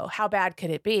a go. How bad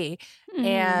could it be?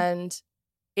 And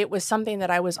it was something that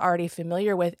I was already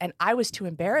familiar with. And I was too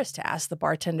embarrassed to ask the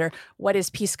bartender, what is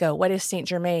Pisco? What is Saint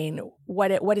Germain?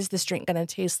 What is this drink going to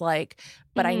taste like?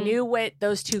 But I knew what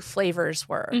those two flavors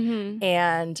were.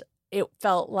 And it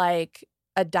felt like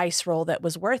a dice roll that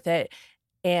was worth it.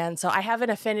 And so I have an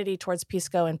affinity towards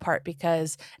Pisco in part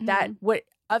because that would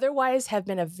otherwise have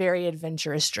been a very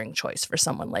adventurous drink choice for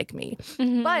someone like me.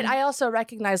 But I also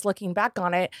recognize, looking back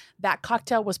on it, that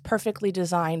cocktail was perfectly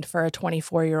designed for a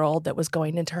 24-year-old that was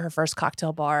going into her first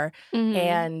cocktail bar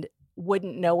and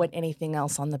wouldn't know what anything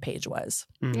else on the page was.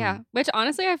 Yeah, which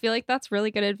honestly, I feel like that's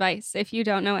really good advice. If you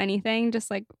don't know anything,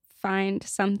 just like find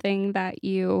something that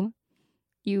you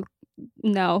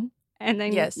know and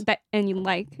then you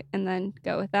like, and then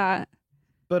go with that.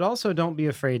 But also don't be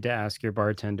afraid to ask your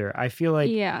bartender. I feel like,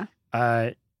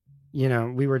 you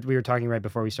know, we were talking right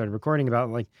before we started recording about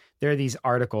like, there are these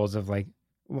articles of like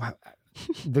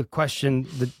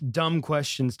the dumb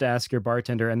questions to ask your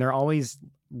bartender. And they're always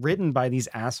written by these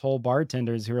asshole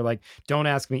bartenders who are like, don't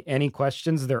ask me any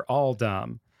questions. They're all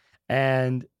dumb.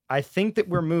 And I think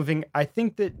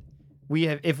that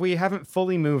if we haven't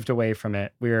fully moved away from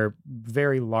it, we're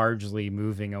very largely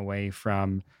moving away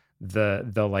from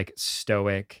the like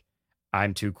stoic,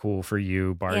 I'm too cool for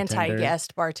you bartender.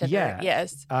 Anti-guest bartender. Yeah.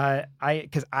 Yes.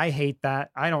 Because I hate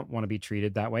that. I don't want to be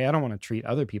treated that way. I don't want to treat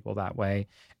other people that way.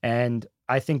 And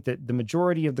I think that the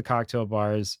majority of the cocktail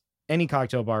bars, any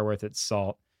cocktail bar worth its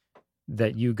salt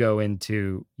that you go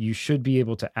into, you should be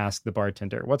able to ask the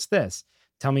bartender, what's this?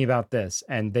 Tell me about this.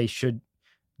 And they should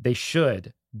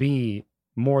be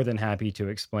more than happy to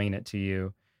explain it to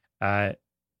you.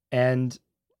 And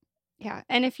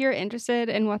if you're interested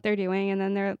in what they're doing and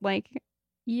then they're like,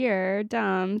 you're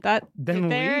dumb, then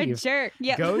they're leave. A jerk.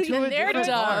 Yeah, go to a different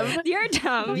bar. You're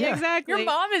dumb. Yeah. Exactly. Your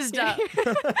mom is dumb.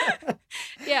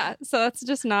 Yeah, so that's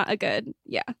just not a good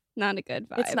vibe.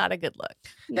 It's not a good look.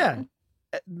 No. Yeah.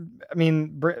 I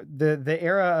mean, the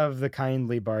era of the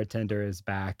kindly bartender is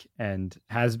back and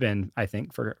has been, I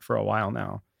think, for a while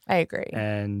now. I agree.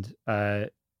 And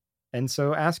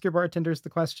so ask your bartenders the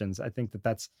questions. I think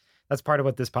that's part of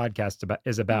what this podcast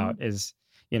is about. Mm-hmm. Is,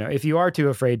 if you are too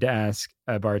afraid to ask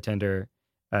a bartender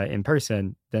in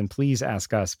person, then please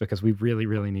ask us, because we really,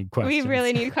 really need questions. We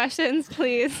really need questions,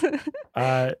 please.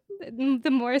 The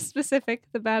more specific,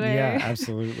 the better. Yeah,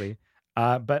 absolutely.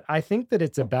 But I think that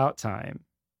it's about time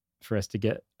for us to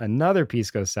get another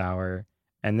Pisco Sour,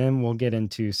 and then we'll get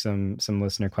into some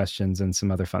listener questions and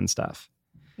some other fun stuff.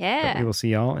 Yeah. But we will see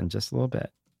y'all in just a little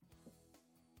bit.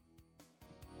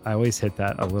 I always hit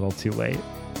that a little too late.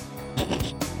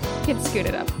 You can scoot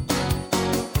it up.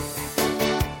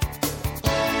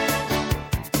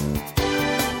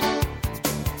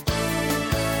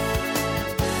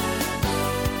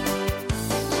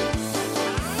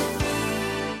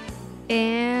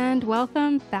 And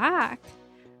welcome back.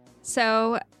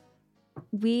 So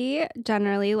we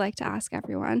generally like to ask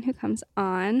everyone who comes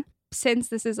on, since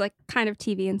this is like kind of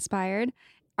TV inspired,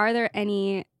 are there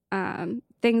any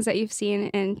things that you've seen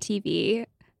in TV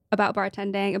about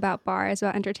bartending, about bars,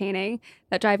 about entertaining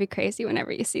that drive you crazy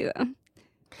whenever you see them?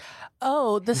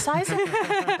 Oh, the size of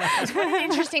it's what an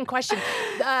interesting question.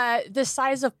 The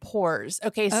size of pours.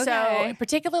 Okay, so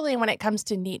particularly when it comes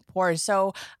to neat pours.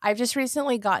 So I've just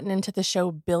recently gotten into the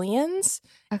show Billions,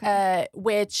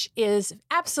 which is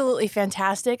absolutely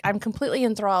fantastic. I'm completely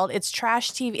enthralled. It's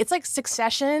trash TV. It's like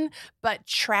Succession, but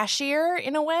trashier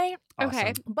in a way. Awesome.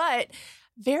 Okay, but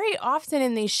very often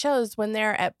in these shows, when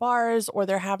they're at bars or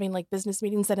they're having like business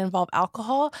meetings that involve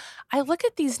alcohol, I look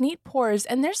at these neat pours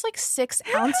and there's like 6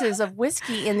 ounces of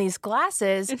whiskey in these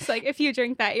glasses. It's like, if you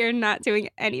drink that, you're not doing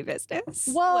any business.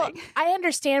 Well, I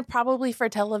understand probably for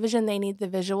television, they need the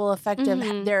visual effect of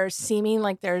there seeming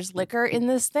like there's liquor in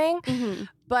this thing. Mm-hmm.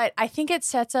 But I think it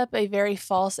sets up a very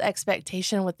false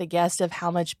expectation with the guest of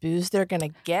how much booze they're going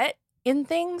to get in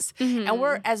things. Mm-hmm.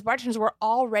 And as bartenders, we're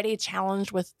already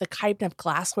challenged with the kind of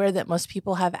glassware that most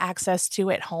people have access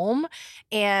to at home.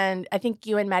 And I think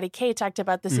you and Maddie Kay talked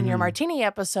about this in your Martini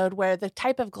episode, where the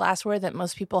type of glassware that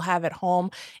most people have at home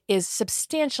is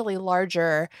substantially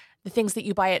larger. The things that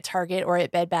you buy at Target or at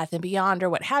Bed Bath & Beyond or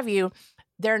what have you,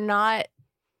 they're not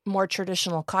more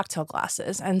traditional cocktail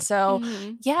glasses. And so,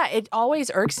 it always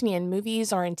irks me in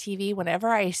movies or in TV whenever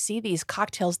I see these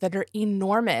cocktails that are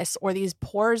enormous, or these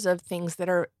pours of things that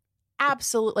are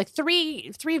absolute, like three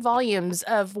volumes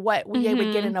of what we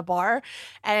would get in a bar.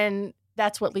 And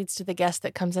that's what leads to the guest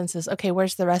that comes in and says, okay,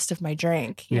 where's the rest of my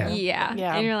drink? Yeah.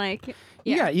 And you're like,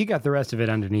 you got the rest of it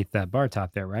underneath that bar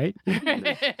top there, right?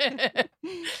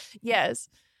 Yes.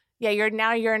 Yeah,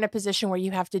 you're in a position where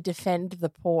you have to defend the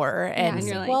pour, and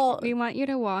you're like, we want you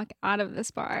to walk out of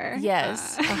this bar.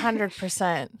 Yes,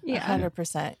 100%. Yeah,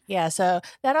 100%. Yeah, so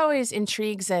that always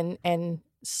intrigues and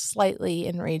slightly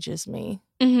enrages me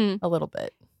a little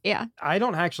bit. Yeah, I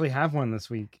don't actually have one this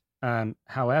week.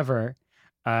 However,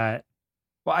 I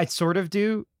sort of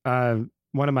do. One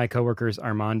of my coworkers,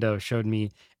 Armando, showed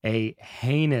me a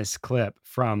heinous clip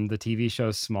from the TV show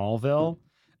Smallville.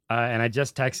 And I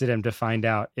just texted him to find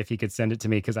out if he could send it to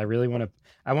me, because I really want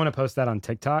to post that on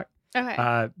TikTok.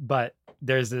 Okay. But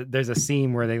there's a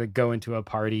scene where they like go into a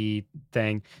party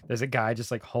thing. There's a guy just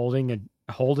like holding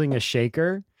a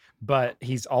shaker, but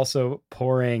he's also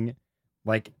pouring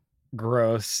like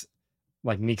gross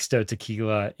like mixto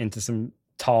tequila into some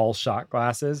tall shot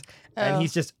glasses, and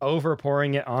he's just over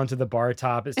pouring it onto the bar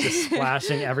top. It's just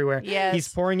splashing everywhere. Yes. He's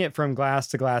pouring it from glass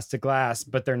to glass to glass,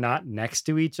 but they're not next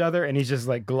to each other, and he's just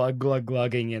like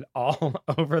glugging it all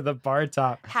over the bar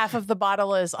top. Half of the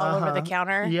bottle is all over the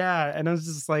counter. Yeah, and I was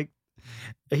just like,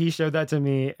 he showed that to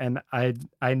me, and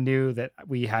I knew that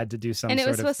we had to do some. And it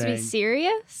was sort of supposed to be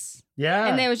serious. Yeah,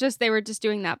 and they were just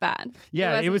doing that bad.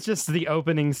 Yeah, it was just the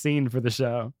opening scene for the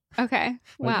show. Okay,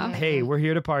 wow. Like, hey, we're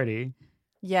here to party.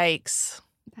 Yikes.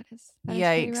 That is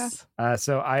Yikes.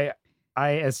 So I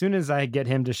as soon as I get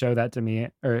him to show that to me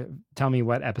or tell me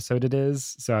what episode it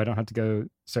is, so I don't have to go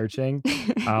searching,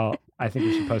 I think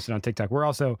we should post it on TikTok. We're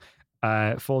also,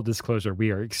 full disclosure,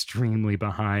 we are extremely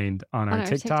behind on our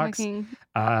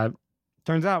TikToks.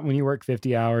 Turns out when you work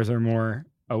 50 hours or more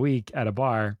a week at a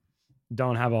bar,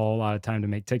 don't have a whole lot of time to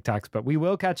make TikToks, but we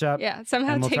will catch up. Yeah,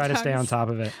 somehow and we'll TikToks try to stay on top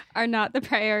of it. Are not the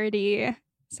priority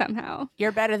somehow.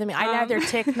 You're better than me. I neither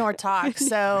tick nor talk,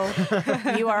 so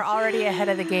you are already ahead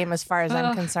of the game as far as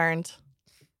I'm concerned.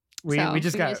 We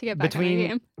just got to get back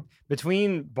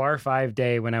between Bar 5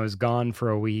 Day when I was gone for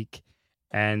a week,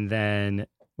 and then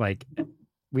like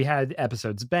we had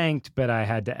episodes banked, but I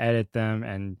had to edit them,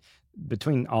 and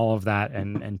between all of that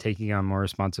and taking on more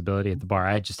responsibility at the bar,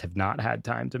 I just have not had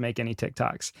time to make any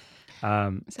TikToks.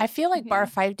 I feel like Bar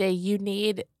 5 Day, you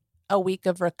need a week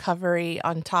of recovery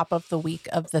on top of the week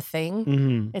of the thing.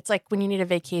 Mm-hmm. It's like when you need a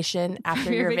vacation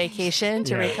after your vacation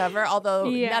to recover. Although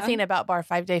nothing about Bar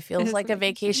 5 Day feels like a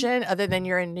vacation other than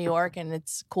you're in New York and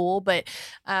it's cool. But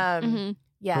but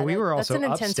we were also that's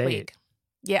an intense week.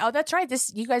 Yeah. Oh, that's right.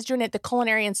 You guys doing it at the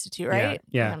Culinary Institute, right?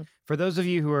 Yeah. For those of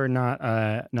you who are not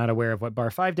aware of what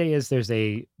Bar 5 Day is, there's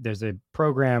a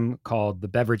program called the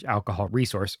Beverage Alcohol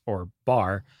Resource, or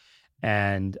BAR,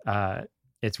 and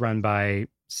it's run by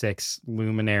 6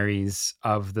 luminaries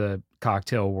of the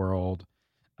cocktail world,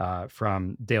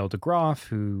 from Dale DeGroff,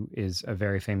 who is a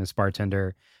very famous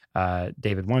bartender,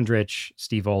 David Wondrich,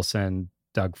 Steve Olson,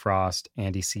 Doug Frost,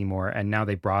 Andy Seymour, and now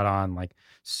they brought on like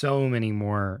so many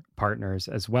more partners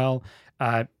as well.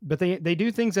 But they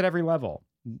do things at every level.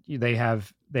 They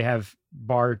have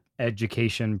bar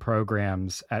education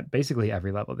programs at basically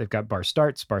every level. They've got Bar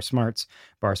Starts, Bar Smarts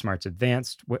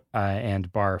Advanced,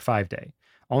 and Bar 5 Day.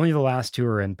 Only the last 2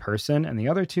 are in person, and the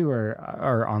other 2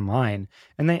 are online.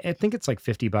 And I think it's like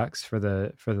 $50 for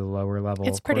the lower level.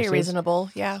 It's pretty courses.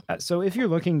 Reasonable, yeah. So if you're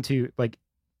looking to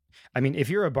if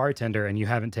you're a bartender and you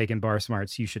haven't taken Bar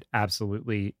Smarts, you should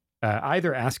absolutely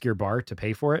either ask your bar to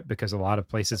pay for it, because a lot of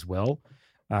places will.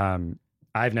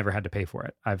 I've never had to pay for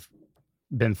it. I've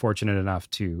been fortunate enough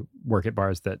to work at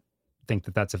bars that think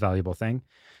that that's a valuable thing.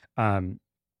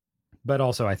 But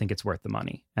also I think it's worth the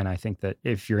money. And I think that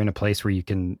if you're in a place where you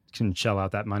can shell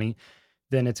out that money,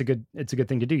 then it's a good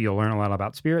thing to do. You'll learn a lot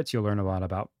about spirits. You'll learn a lot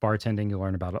about bartending. You'll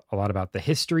learn a lot about the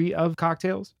history of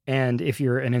cocktails. And if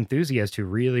you're an enthusiast who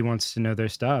really wants to know their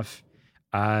stuff,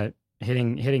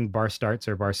 hitting Bar Starts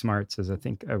or Bar Smarts is, I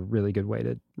think, a really good way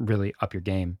to really up your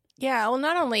game. Yeah, well,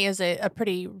 not only is it a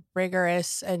pretty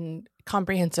rigorous and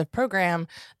comprehensive program,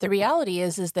 the reality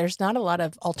is there's not a lot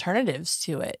of alternatives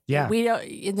to it. Yeah, we don't,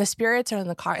 in the spirits or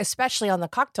in especially on the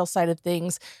cocktail side of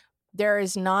things, there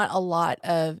is not a lot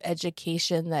of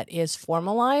education that is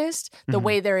formalized the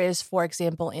way there is, for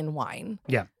example, in wine.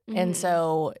 Yeah. And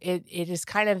so it is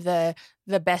kind of the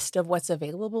best of what's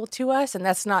available to us. And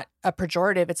that's not a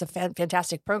pejorative. It's a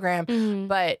fantastic program,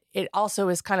 but it also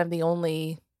is kind of the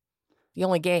only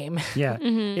game. Yeah.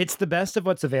 It's the best of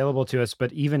what's available to us,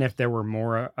 but even if there were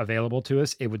more available to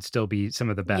us, it would still be some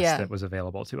of the best that was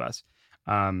available to us.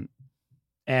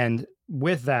 And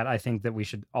with that, I think that we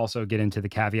should also get into the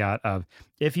caveat of,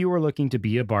 if you are looking to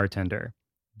be a bartender,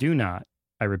 do not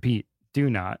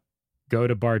go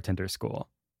to bartender school.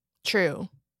 True.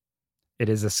 It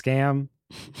is a scam.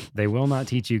 They will not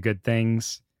teach you good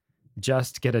things.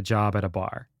 Just get a job at a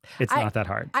bar. It's not that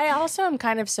hard. I also am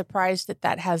kind of surprised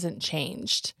that hasn't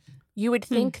changed. You would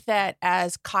think that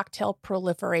as cocktail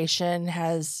proliferation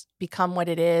has become what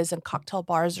it is, and cocktail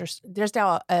bars there's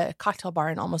now a cocktail bar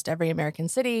in almost every American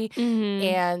city,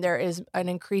 and there is an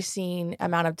increasing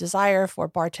amount of desire for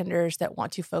bartenders that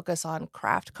want to focus on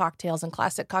craft cocktails and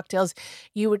classic cocktails.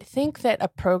 You would think that a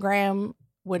program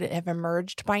would have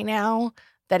emerged by now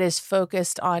that is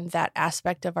focused on that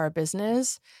aspect of our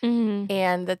business,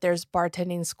 and that there's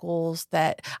bartending schools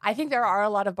that, I think there are a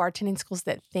lot of bartending schools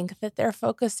that think that they're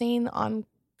focusing on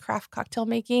craft cocktail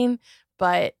making,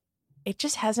 but it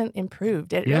just hasn't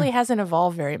improved. It really hasn't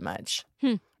evolved very much.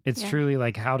 It's truly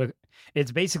like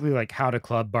it's basically like how to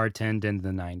club bartend in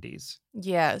the 90s.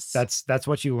 Yes. That's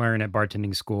what you learn at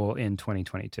bartending school in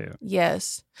 2022.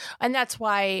 Yes. And that's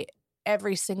why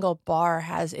every single bar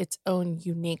has its own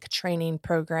unique training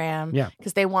program,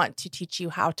 because they want to teach you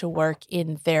how to work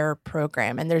in their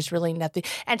program. And there's really nothing.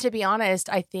 And to be honest,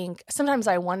 I think sometimes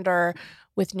I wonder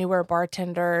with newer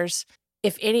bartenders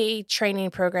if any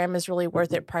training program is really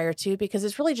worth it prior to, because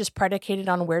it's really just predicated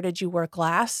on where did you work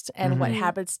last and what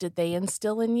habits did they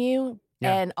instill in you.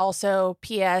 Yeah. And also,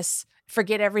 P.S.,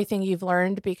 forget everything you've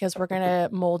learned, because we're going to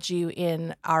mold you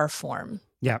in our form.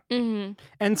 Yeah. And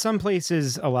some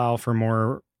places allow for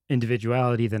more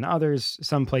individuality than others.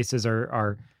 Some places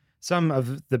are some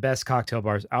of the best cocktail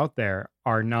bars out there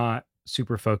are not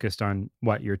super focused on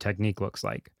what your technique looks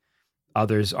like.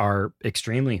 Others are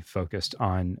extremely focused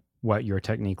on what your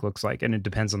technique looks like. And it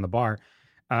depends on the bar.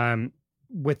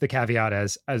 With the caveat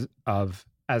as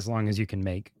long as you can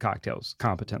make cocktails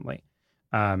competently.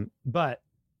 But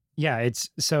yeah,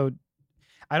 it's so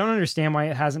I don't understand why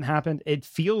it hasn't happened. It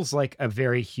feels like a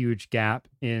very huge gap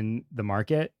in the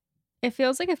market. It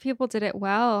feels like if people did it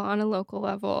well on a local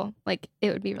level, like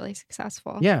it would be really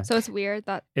successful. Yeah. So it's weird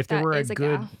that if there were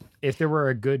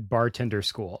a good bartender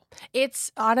school.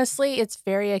 It's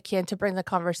very akin, to bring the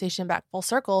conversation back full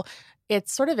circle.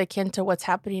 It's sort of akin to what's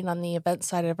happening on the event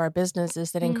side of our business,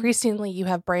 is that increasingly you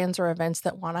have brands or events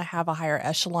that want to have a higher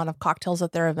echelon of cocktails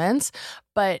at their events,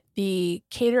 but the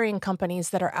catering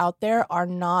companies that are out there are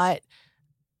not,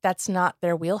 that's not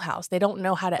their wheelhouse. They don't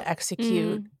know how to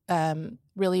execute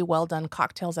really well done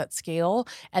cocktails at scale.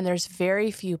 And there's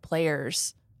very few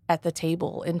players at the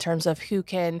table in terms of who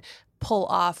can pull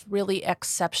off really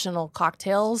exceptional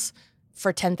cocktails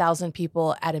for 10,000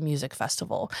 people at a music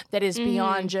festival that is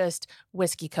beyond just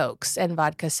whiskey cokes and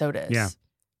vodka sodas. Yeah.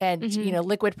 And,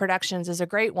 Liquid Productions is a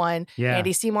great one. Yeah.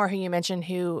 Andy Seymour, who you mentioned,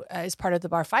 who is part of the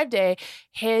Bar 5 Day,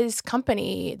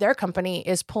 their company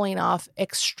is pulling off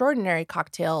extraordinary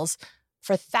cocktails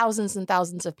for thousands and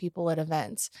thousands of people at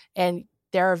events. And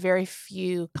there are very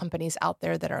few companies out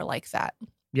there that are like that.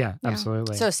 Yeah,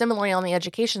 absolutely. So similarly, on the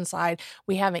education side,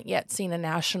 we haven't yet seen a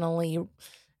nationally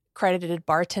accredited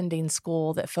bartending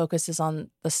school that focuses on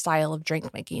the style of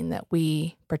drink making that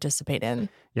we participate in.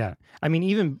 Yeah. I mean,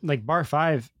 even like Bar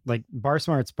 5, like Bar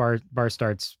Smarts, Bar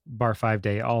Starts, Bar 5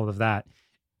 Day, all of that,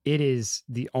 it is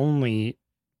the only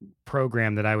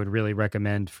program that I would really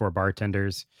recommend for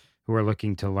bartenders who are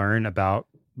looking to learn about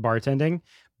bartending.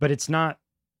 But it's not,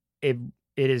 it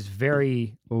is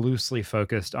very loosely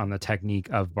focused on the technique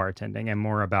of bartending and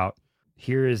more about,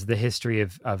 here is the history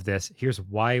of this. Here's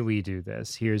why we do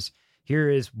this. Here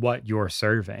is what you're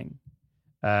serving.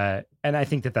 And I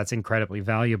think that that's incredibly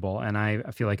valuable. And I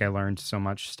feel like I learned so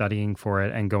much studying for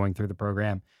it and going through the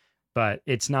program. But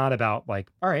it's not about like,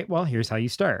 all right, well, here's how you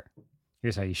stir.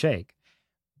 Here's how you shake.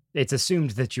 It's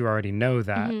assumed that you already know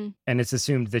that. And it's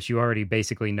assumed that you already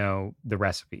basically know the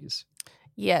recipes.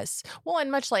 Yes. Well, and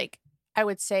much like I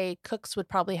would say cooks would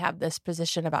probably have this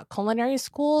position about culinary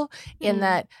school in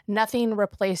that nothing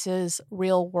replaces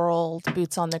real world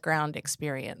boots on the ground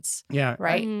experience. Yeah.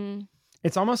 Right.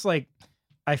 It's almost like,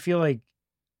 I feel like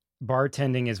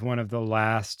bartending is one of the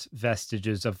last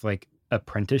vestiges of like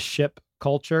apprenticeship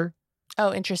culture.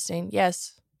 Oh, interesting.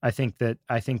 Yes. I think that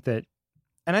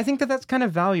that's kind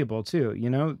of valuable too. You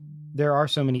know, there are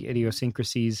so many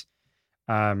idiosyncrasies,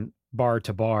 bar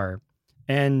to bar,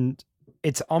 and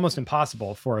it's almost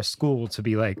impossible for a school to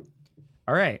be like,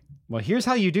 all right, well, here's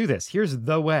how you do this. Here's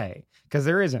the way, because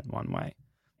there isn't one way.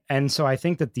 And so I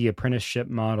think that the apprenticeship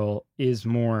model is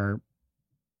more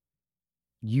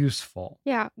useful.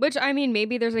 Yeah, which I mean,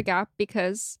 maybe there's a gap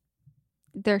because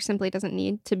there simply doesn't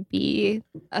need to be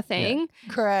a thing.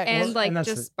 Yeah. Correct. And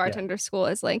just bartender school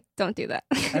is like, don't do that.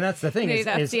 And that's the thing. Maybe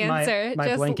that's the answer. My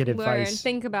just blanket advice.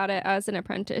 Think about it as an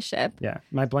apprenticeship. Yeah.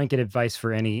 My blanket advice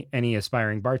for any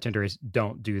aspiring bartender is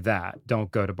don't do that. Don't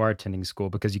go to bartending school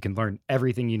because you can learn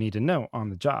everything you need to know on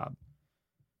the job.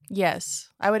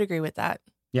 Yes, I would agree with that.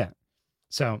 Yeah.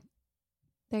 So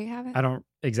there you have it. I don't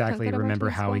exactly remember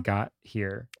how we got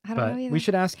here, but know we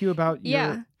should ask you about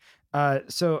your...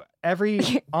 So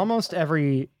almost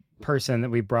every person that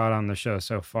we brought on the show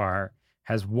so far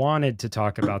has wanted to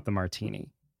talk about the martini.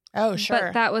 Oh, sure.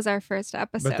 But that was our first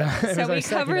episode. So we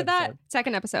covered that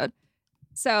second episode.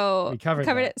 So we covered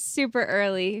it super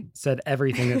early. Said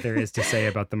everything that there is to say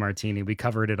about the martini. We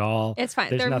covered it all. It's fine.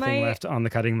 There's nothing left on the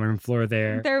cutting room floor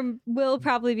there. There will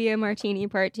probably be a martini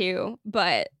part 2,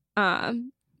 but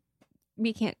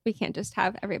we can't just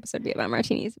have every episode be about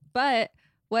martinis. But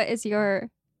what is your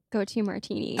go-to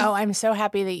martini? Oh, I'm so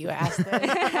happy that you asked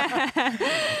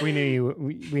this. We knew you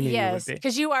would be. Yes,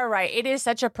 because you are right. It is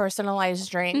such a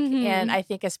personalized drink. And I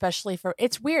think especially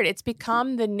it's weird. It's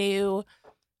become the new,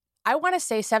 I want to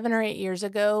say 7 or 8 years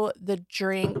ago, the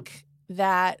drink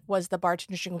that was the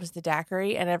bartender's drink was the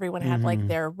daiquiri, and everyone had like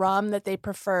their rum that they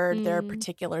preferred, their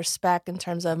particular spec in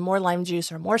terms of more lime juice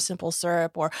or more simple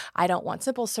syrup, or I don't want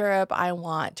simple syrup, I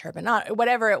want turbinado,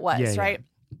 whatever it was, right?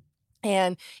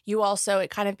 And you also, it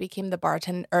kind of became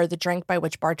the drink by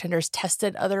which bartenders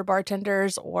tested other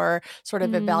bartenders or sort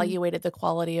of evaluated the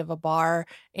quality of a bar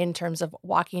in terms of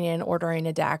walking in, ordering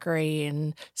a daiquiri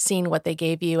and seeing what they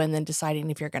gave you and then deciding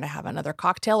if you're going to have another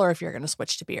cocktail or if you're going to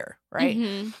switch to beer, right?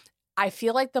 I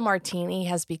feel like the martini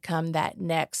has become that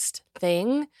next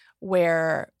thing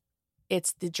where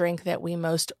it's the drink that we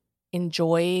most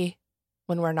enjoy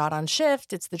when we're not on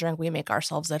shift. It's the drink we make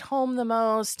ourselves at home the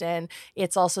most. And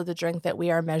it's also the drink that we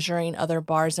are measuring other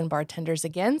bars and bartenders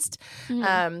against.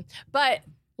 But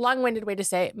long-winded way to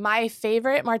say, my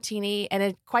favorite martini,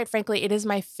 and quite frankly, it is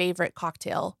my favorite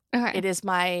cocktail. Okay. It is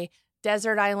my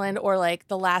desert island, or like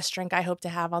the last drink I hope to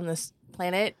have on this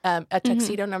planet, a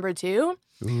Tuxedo number 2.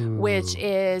 Ooh. Which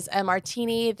is a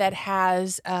martini that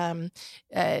has, and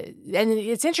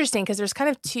it's interesting because there's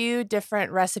kind of 2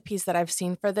 different recipes that I've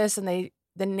seen for this, and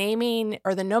the naming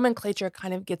or the nomenclature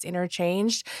kind of gets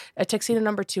interchanged, a Tuxedo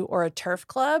number 2 or a Turf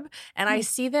Club. And I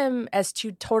see them as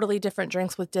 2 totally different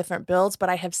drinks with different builds, but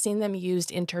I have seen them used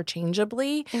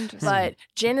interchangeably. But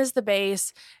gin is the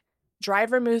base, dry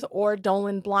vermouth or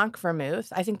Dolan Blanc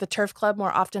vermouth. I think the Turf Club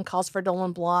more often calls for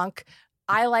Dolan Blanc.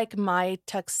 I like my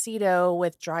Tuxedo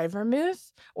with dry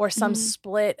vermouth or some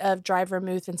split of dry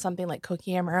vermouth and something like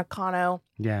Cookie Americano.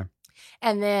 Yeah.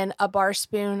 And then a bar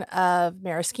spoon of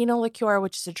maraschino liqueur,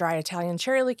 which is a dry Italian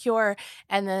cherry liqueur.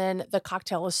 And then the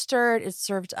cocktail is stirred. It's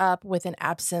served up with an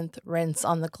absinthe rinse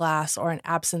on the glass or an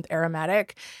absinthe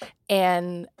aromatic.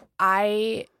 And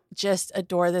I just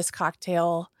adore this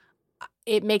cocktail.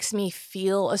 It makes me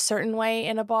feel a certain way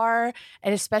in a bar.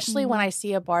 And especially when I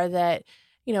see a bar that,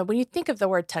 you know, when you think of the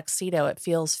word tuxedo, it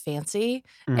feels fancy.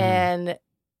 And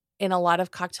in a lot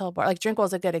of cocktail bars, like Drinkwell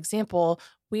is a good example,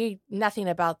 nothing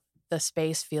about the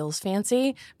space feels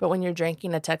fancy, but when you're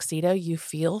drinking a tuxedo, you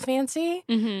feel fancy.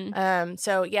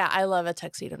 So yeah, I love a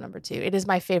Tuxedo number 2. It is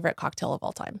my favorite cocktail of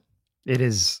all time. It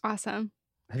is awesome.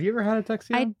 Have you ever had a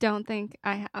tuxedo? I don't think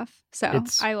I have, so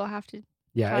I will have to.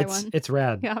 Yeah, try it's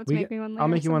rad. You'll have to make me one later. I'll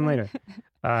make you one later.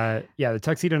 Yeah, the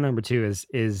Tuxedo number 2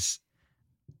 is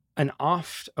an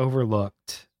oft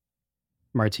overlooked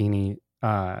martini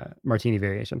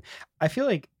variation. I feel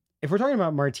like if we're talking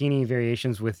about martini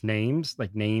variations with names,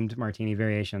 like named martini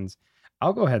variations,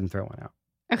 I'll go ahead and throw one out.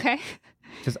 Okay.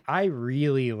 Because I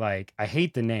really I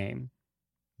hate the name,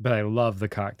 but I love the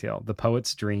cocktail, the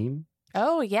Poet's Dream.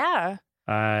 Oh, yeah.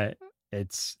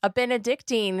 It's a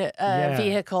Benedictine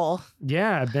vehicle.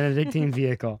 Yeah, a Benedictine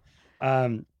vehicle.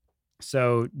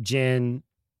 So gin,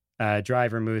 dry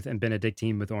vermouth, and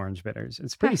Benedictine with orange bitters.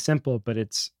 It's pretty simple, but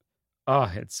it's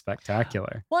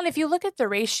spectacular. Well, and if you look at the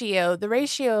ratio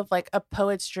of like a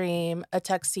Poet's Dream, a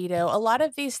Tuxedo, a lot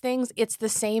of these things, it's the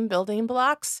same building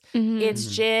blocks. It's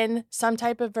gin, some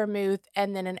type of vermouth,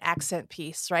 and then an accent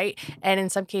piece, right? And in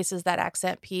some cases, that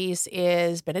accent piece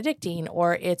is Benedictine,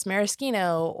 or it's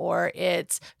maraschino, or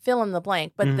it's fill in the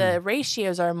blank. But the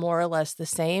ratios are more or less the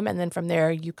same. And then from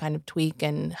there, you kind of tweak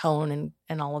and hone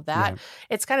and all of that. Yeah.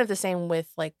 It's kind of the same with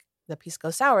like the Pisco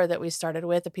Sour that we started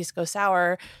with. The Pisco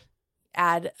Sour,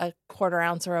 add a quarter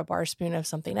ounce or a bar spoon of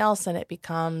something else and it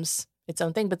becomes its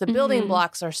own thing, but the building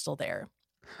blocks are still there.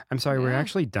 I'm sorry, we're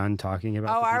actually done talking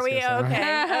about the are we? Sour.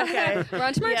 Okay.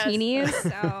 Brunch martinis.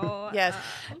 So yes.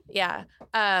 Yeah.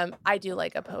 I do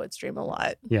like a Poet's Dream a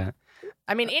lot. Yeah.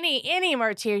 I mean, any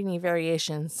martini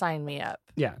variation, sign me up.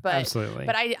 Yeah, absolutely.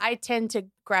 But I tend to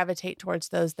gravitate towards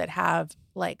those that have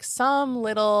like some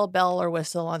little bell or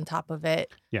whistle on top of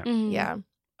it. Yeah. Yeah.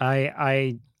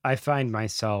 I find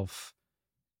myself,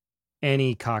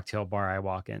 any cocktail bar I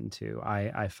walk into,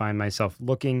 I find myself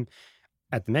looking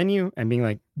at the menu and being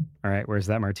like, all right, where's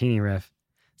that martini riff?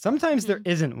 Sometimes there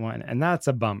isn't one, and that's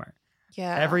a bummer.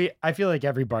 Yeah. I feel like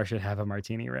every bar should have a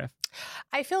martini riff.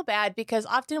 I feel bad because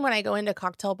often when I go into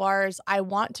cocktail bars, I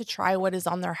want to try what is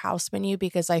on their house menu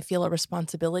because I feel a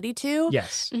responsibility to.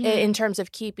 Yes. In terms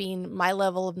of keeping my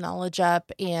level of knowledge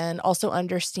up and also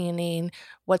understanding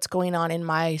what's going on in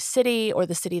my city or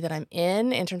the city that I'm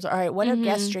in terms of, all right, what are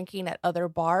guests drinking at other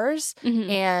bars?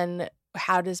 And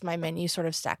how does my menu sort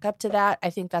of stack up to that?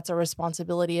 I think that's a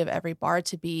responsibility of every bar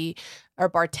or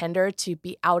bartender to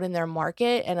be out in their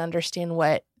market and understand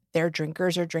what their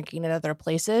drinkers are drinking at other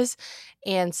places.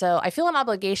 And so I feel an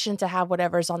obligation to have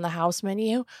whatever's on the house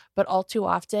menu, but all too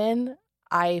often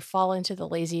I fall into the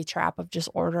lazy trap of just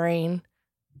ordering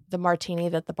the martini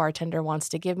that the bartender wants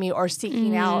to give me or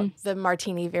seeking out the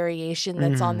martini variation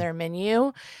that's on their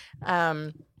menu.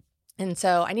 And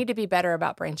so I need to be better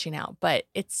about branching out. But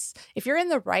if you're in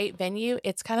the right venue,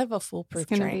 it's kind of a foolproof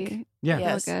drink.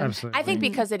 Yes, absolutely. I think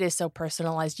because it is so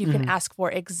personalized, you can ask for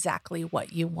exactly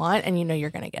what you want and you know you're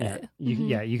going to get it.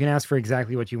 You can ask for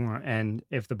exactly what you want. And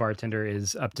if the bartender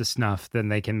is up to snuff, then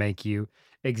they can make you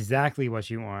exactly what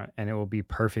you want and it will be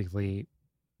perfectly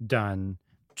done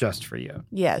just for you.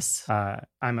 Yes. I'm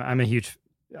a huge...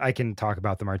 I can talk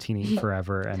about the martini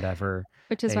forever and ever.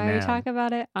 Which is why we talk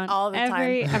about it on all the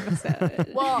every time.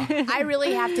 episode. Well, I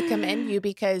really have to commend you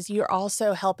because you're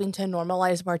also helping to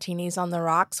normalize martinis on the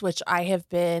rocks, which I have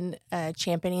been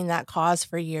championing that cause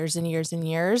for years and years and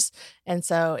years. And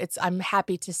so I'm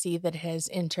happy to see that it has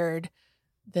entered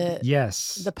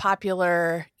the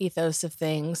popular ethos of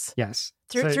things. Yes.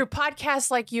 Through podcasts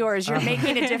like yours, you're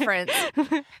making a difference.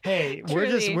 Hey,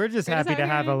 we're just happy to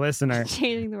have a listener.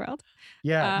 Changing the world.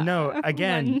 Yeah. No,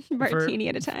 again, one martini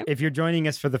at a time. If you're joining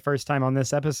us for the first time on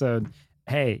this episode,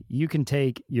 hey, you can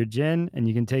take your gin and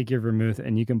you can take your vermouth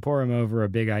and you can pour them over a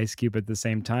big ice cube at the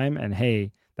same time. And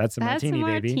hey, that's a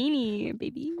martini,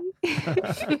 baby.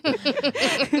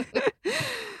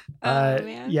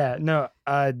 Man. Yeah, no.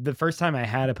 The first time I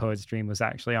had a Poet's Dream was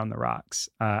actually on the rocks.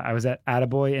 I was at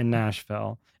Attaboy in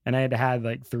Nashville, and I had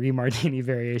like 3 martini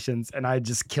variations, and I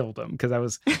just killed them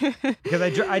because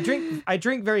I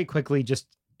drink very quickly. Just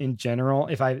in general,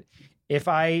 if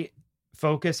I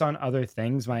focus on other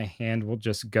things, my hand will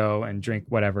just go and drink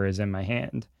whatever is in my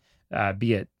hand,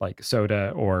 be it like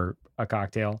soda or a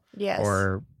cocktail,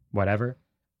 or whatever.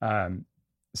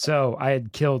 So I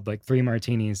had killed like 3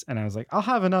 martinis and I was like, I'll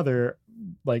have another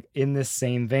like in this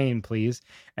same vein, please.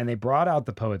 And they brought out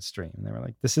the Poet's Dream and they were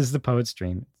like, this is the Poet's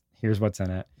Dream. Here's what's in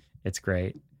it. It's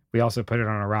great. We also put it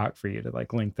on a rock for you to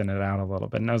like lengthen it out a little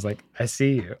bit. And I was like, I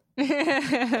see you.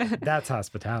 That's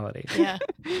hospitality. Yeah.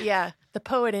 Yeah. The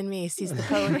poet in me sees the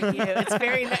poet in you. It's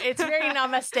very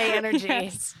namaste energy.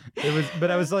 Yes.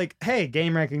 But I was like, hey,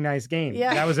 game recognized game.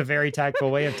 Yeah. That was a very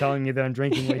tactful way of telling me that I'm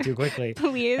drinking way too quickly.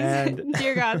 Please,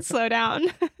 dear God, slow down.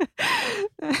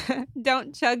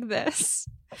 Don't chug this.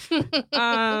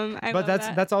 But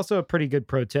that's also a pretty good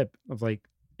pro tip of like,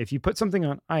 if you put something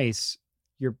on ice,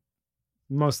 you're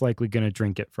most likely going to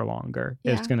drink it for longer.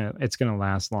 Yeah. It's gonna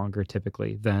last longer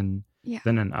typically than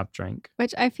an up drink.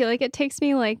 Which I feel like it takes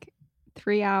me like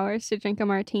 3 hours to drink a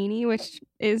martini, which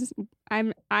is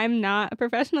I'm not a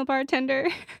professional bartender,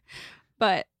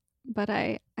 but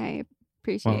I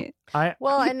appreciate.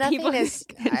 And nothing is.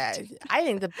 I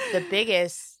think the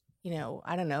biggest,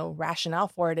 I don't know, rationale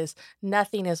for it is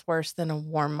nothing is worse than a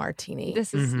warm martini.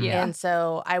 This is and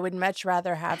so I would much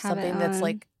rather have something that's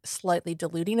like slightly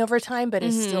diluting over time, but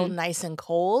is still nice and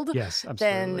cold. Yes,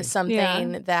 absolutely. Than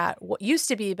something that used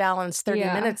to be balanced 30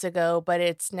 minutes ago, but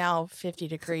it's now 50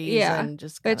 degrees and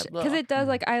just because it does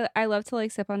like I love to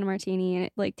like sip on a martini and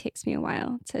it like takes me a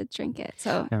while to drink it.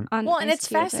 So and it's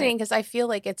fascinating because I feel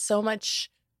like it's so much.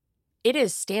 It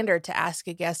is standard to ask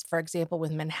a guest, for example,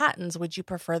 with Manhattans, would you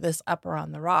prefer this up or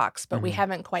on the rocks? But we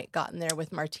haven't quite gotten there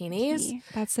with martinis.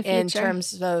 That's the future. In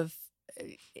terms of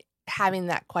having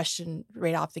that question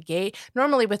right off the gate.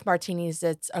 Normally with martinis,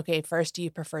 it's, okay, first, do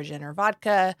you prefer gin or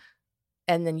vodka?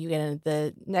 And then you get into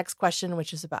the next question,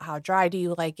 which is about how dry do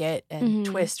you like it, and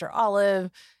twist or olive,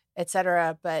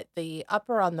 etc. But the up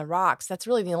or on the rocks, that's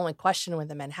really the only question with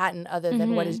the Manhattan other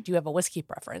than do you have a whiskey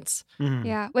preference? Mm-hmm.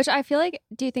 Yeah, which I feel like,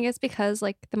 do you think it's because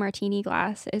like the martini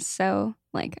glass is so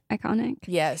like iconic?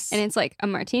 Yes. And it's like a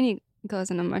martini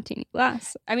goes in a martini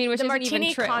glass. I mean, which the isn't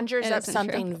martini even true. Conjures up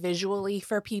something visually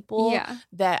for people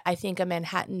that I think a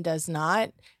Manhattan does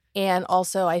not. And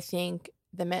also I think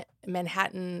the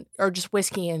Manhattan or just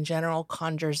whiskey in general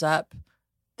conjures up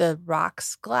the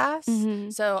rocks glass.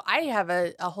 So I have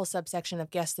a whole subsection of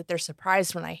guests that they're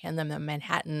surprised when I hand them a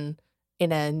Manhattan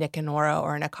in a Nick and Nora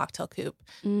or in a cocktail coupe.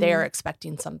 They are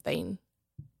expecting something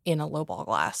in a lowball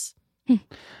glass.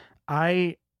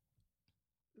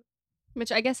 Which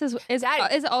I guess is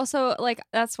also like,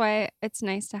 that's why it's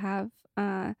nice to have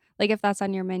like if that's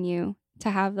on your menu, to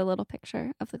have the little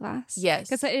picture of the glass. Yes.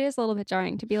 Because it is a little bit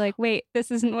jarring to be like, wait, this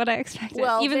isn't what I expected.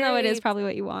 Well, even though it is probably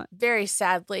what you want. Very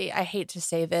sadly, I hate to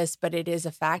say this, but it is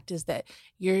a fact, is that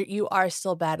you are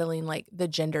still battling like the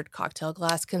gendered cocktail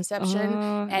glass conception.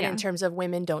 And in terms of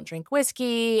women don't drink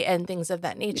whiskey and things of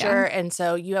that nature. Yeah. And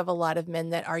so you have a lot of men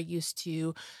that are used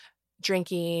to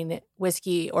drinking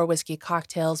whiskey or whiskey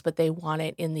cocktails, but they want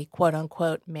it in the quote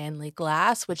unquote manly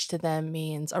glass, which to them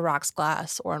means a rocks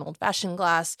glass or an old fashioned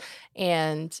glass.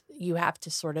 And you have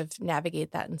to sort of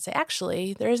navigate that and say,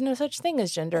 actually, there is no such thing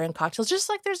as gender in cocktails, just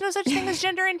like there's no such thing as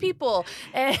gender in people.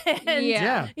 And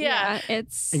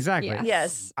it's exactly.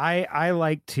 Yes. I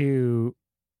like to,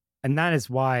 and that is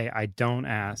why I don't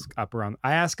ask up around.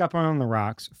 I ask up around the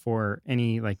rocks for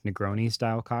any like Negroni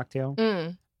style cocktail.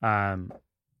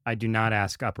 I do not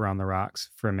ask up around the rocks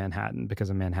for a Manhattan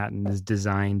because a Manhattan is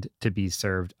designed to be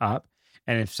served up.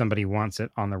 And if somebody wants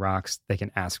it on the rocks, they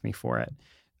can ask me for it.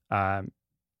 And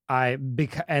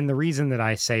the reason that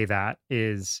I say that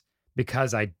is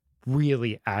because I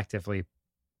really actively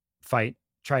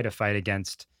try to fight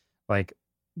against like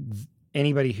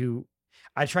anybody who,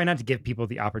 I try not to give people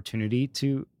the opportunity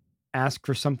to ask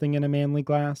for something in a manly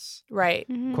glass. Right.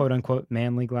 Quote unquote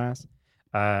manly glass.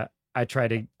 I try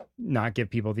to not give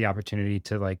people the opportunity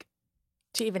to like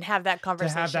to even have that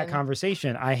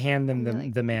conversation. I hand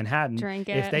them the Manhattan. Drink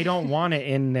it. If they don't want it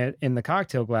in the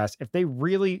cocktail glass, if they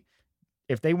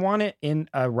want it in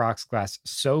a rocks glass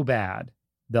so bad,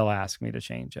 they'll ask me to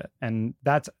change it. And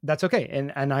that's okay.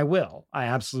 And I will. I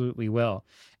absolutely will.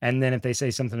 And then if they say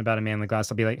something about a manly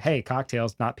glass, I'll be like, hey,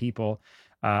 cocktails, not people.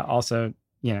 Also,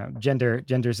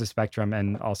 gender's a spectrum,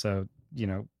 and also,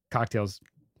 cocktails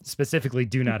specifically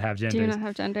do not have genders. Do not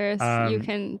have genders. You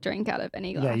can drink out of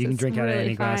any glass. Yeah, you can drink out of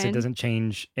any glass. It doesn't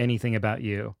change anything about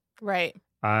you. Right.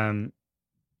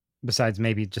 Besides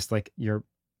maybe just like you're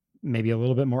maybe a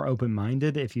little bit more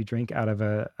open-minded if you drink out of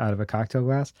a cocktail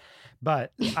glass.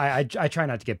 But I try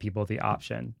not to give people the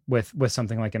option with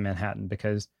something like a Manhattan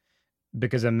because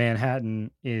a Manhattan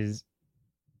is,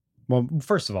 well,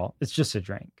 first of all, it's just a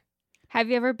drink. Have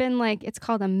you ever been like, it's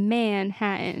called a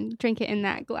Manhattan, drink it in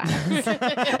that glass?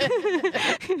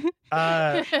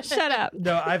 Shut up.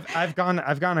 No, I've gone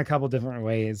a couple different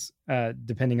ways,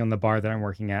 depending on the bar that I'm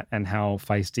working at and how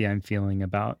feisty I'm feeling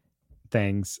about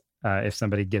things. If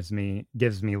somebody gives me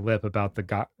lip about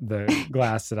the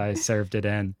glass that I served it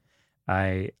in,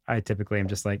 I typically am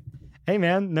just like, hey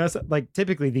man, no, like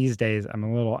typically these days I'm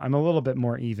a little bit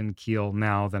more even keel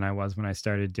now than I was when I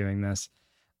started doing this.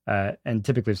 And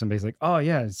typically if somebody's like, oh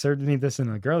yeah, served me this in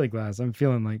a girly glass, I'm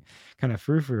feeling like kind of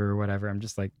frou-frou or whatever. I'm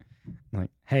just like,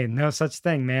 hey, no such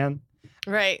thing, man.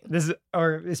 Right.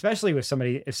 Or especially if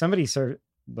somebody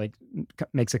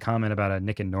makes a comment about a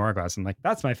Nick and Nora glass, I'm like,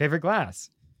 that's my favorite glass.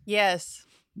 Yes.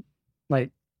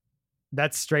 Like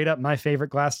that's straight up my favorite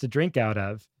glass to drink out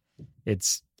of.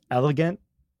 It's elegant.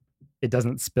 It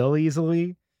doesn't spill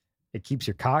easily. It keeps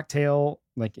your cocktail,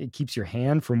 like it keeps your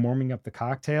hand from warming up the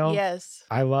cocktail. Yes.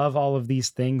 I love all of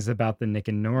these things about the Nick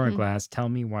and Nora glass. Tell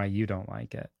me why you don't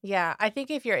like it. Yeah. I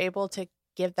think if you're able to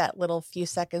give that little few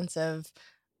seconds of,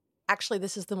 actually,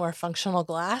 this is the more functional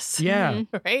glass. Yeah.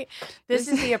 Right? This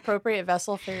is the appropriate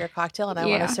vessel for your cocktail, and I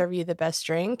want to serve you the best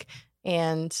drink.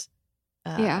 And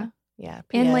yeah. P.S.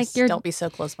 And like don't be so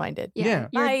close-minded. Yeah.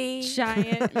 Your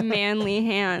giant manly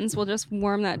hands will just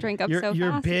warm that drink up so fast.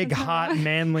 Your big, hot,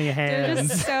 manly hands. They're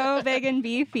just so big and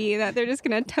beefy that they're just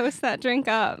going to toast that drink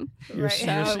up. Your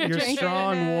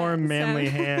strong, warm, manly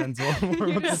hands will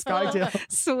warm up this cocktail.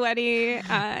 Sweaty.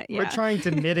 We're trying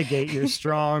to mitigate your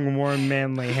strong, warm,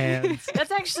 manly hands. That's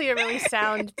actually a really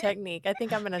sound technique. I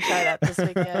think I'm going to try that this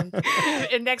weekend.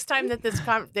 And next time that this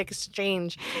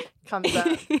exchange comes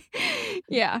up.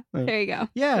 Yeah. There you go.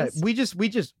 Yeah, we just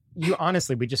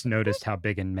noticed how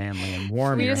big and manly and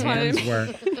warm your hands were.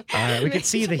 We could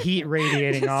see the heat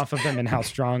radiating off of them and how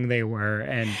strong they were.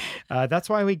 And that's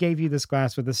why we gave you this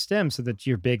glass with a stem, so that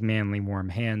your big, manly, warm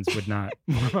hands would not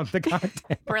warm up the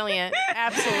cocktail. Brilliant.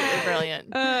 Absolutely brilliant.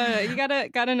 You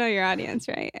gotta know your audience,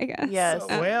 right? I guess. Yes.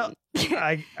 Well,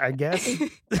 I guess.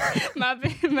 my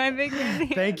big man.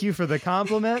 Thank you for the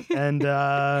compliment. And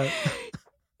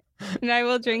and I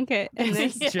will drink it in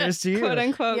this cheers to you. quote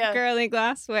unquote girly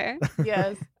glassware.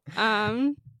 Yes.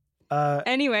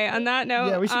 Anyway, on that note,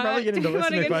 yeah, we should probably get into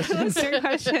listener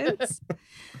questions.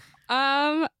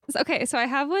 Okay, so I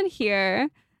have one here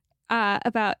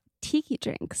about tiki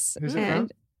drinks. Who's it from?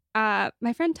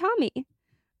 My friend Tommy.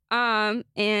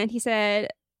 And he said,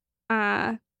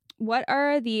 what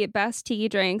are the best tiki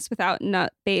drinks without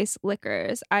nut-based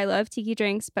liquors? I love tiki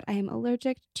drinks, but I am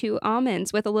allergic to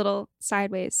almonds, with a little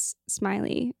sideways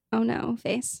smiley, oh no,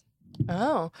 face.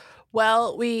 Oh,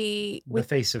 well, the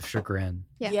face of chagrin.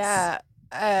 Yes.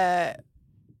 Yeah.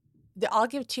 I'll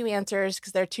give two answers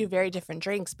because they're two very different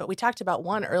drinks, but we talked about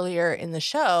one earlier in the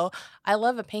show. I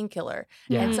love a painkiller.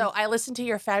 Yeah. And so I listened to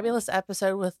your fabulous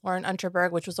episode with Lauren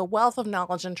Unterberg, which was a wealth of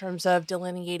knowledge in terms of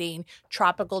delineating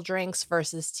tropical drinks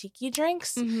versus tiki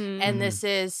drinks. Mm-hmm. And this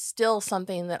is still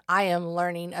something that I am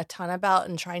learning a ton about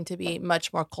and trying to be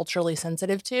much more culturally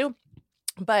sensitive to.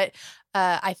 But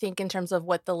I think in terms of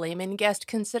what the layman guest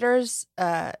considers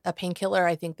a painkiller,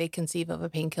 I think they conceive of a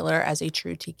painkiller as a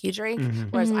true tiki drink,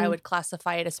 whereas I would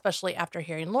classify it, especially after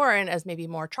hearing Lauren, as maybe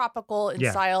more tropical in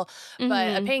style.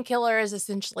 But a painkiller is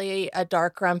essentially a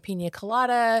dark rum pina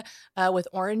colada with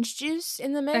orange juice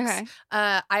in the mix. Okay.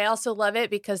 I also love it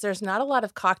because there's not a lot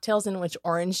of cocktails in which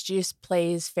orange juice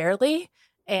plays fairly.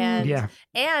 And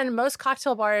most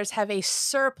cocktail bars have a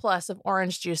surplus of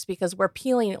orange juice because we're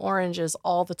peeling oranges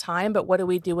all the time. But what do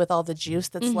we do with all the juice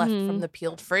that's left from the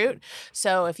peeled fruit?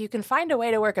 So if you can find a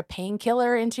way to work a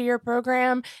painkiller into your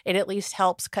program, it at least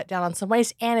helps cut down on some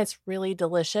waste. And it's really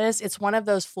delicious. It's one of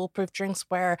those foolproof drinks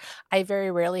where I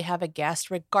very rarely have a guest,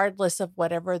 regardless of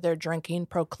whatever their drinking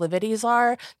proclivities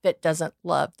are, that doesn't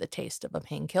love the taste of a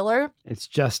painkiller. It's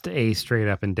just a straight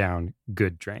up and down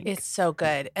good drink. It's so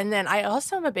good. And then I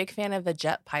also am a big fan of the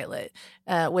Jet Pilot,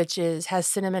 which has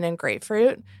cinnamon and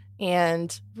grapefruit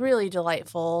and really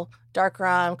delightful dark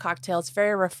rum cocktail. It's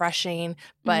very refreshing,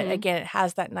 but again, it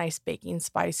has that nice baking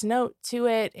spice note to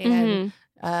it, and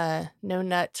no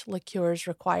nut liqueurs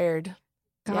required.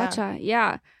 Gotcha.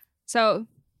 Yeah. So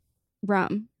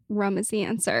rum is the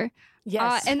answer.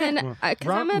 Yes. And then, because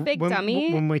I'm a big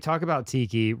dummy. When we talk about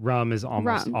tiki, rum is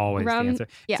almost always the answer.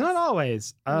 Yes. It's not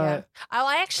always. I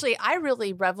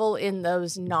really revel in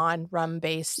those non-rum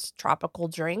based tropical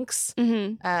drinks.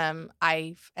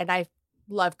 I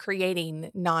love creating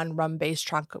non-rum based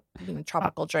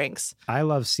tropical drinks. I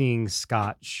love seeing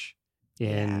scotch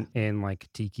in like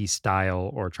tiki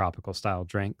style or tropical style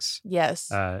drinks.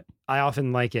 Yes. I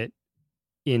often like it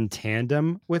in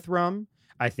tandem with rum.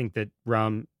 I think that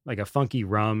rum, like a funky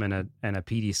rum and a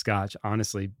peaty scotch,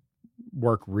 honestly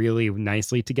work really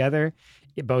nicely together,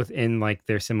 both in like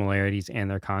their similarities and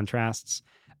their contrasts.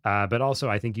 But also,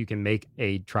 I think you can make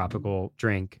a tropical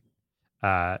drink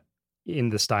in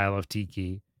the style of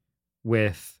tiki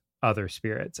with other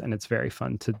spirits, and it's very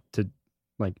fun to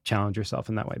like challenge yourself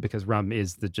in that way, because rum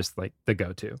is just like the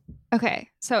go-to. Okay,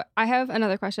 so I have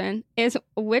another question: is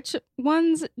which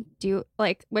ones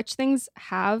which things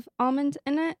have almond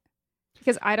in it?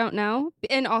 Because I don't know.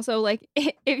 And also, like,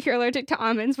 if you're allergic to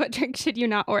almonds, what drink should you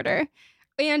not order?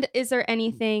 And is there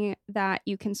anything that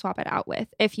you can swap it out with?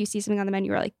 If you see something on the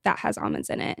menu, you're like, that has almonds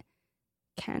in it,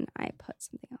 can I put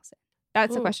something else in?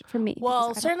 That's a question for me.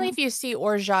 Well, certainly if you see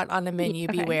orgeat on the menu,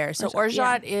 beware. So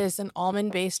orgeat is an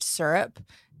almond-based syrup,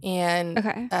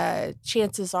 and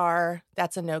chances are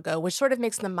that's a no-go, which sort of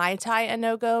makes the Mai Tai a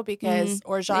no-go, because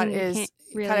orgeat is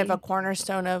kind of a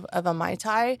cornerstone of a Mai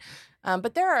Tai.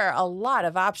 But there are a lot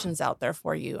of options out there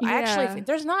for you. I actually think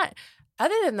there's not,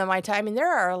 other than the Mai Tai, I mean,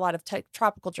 there are a lot of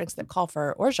tropical drinks that call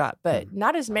for orgeat, but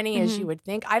not as many as you would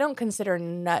think. I don't consider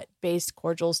nut-based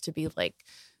cordials to be like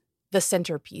the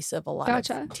centerpiece of a lot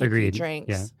of tiki drinks.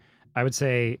 Yeah. I would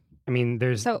say, I mean,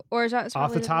 there's orgeat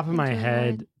off the top of my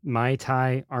head, Mai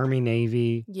Tai, Army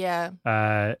Navy. Yeah.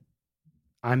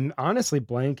 I'm honestly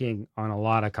blanking on a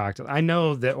lot of cocktails. I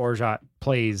know that orgeat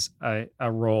plays a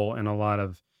role in a lot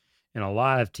of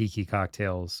tiki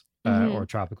cocktails or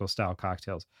tropical style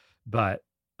cocktails, but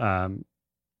I'm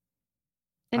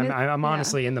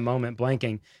honestly in the moment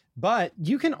blanking. But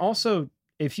you can also,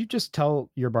 if you just tell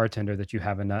your bartender that you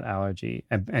have a nut allergy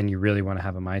and you really want to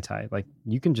have a Mai Tai, like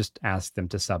you can just ask them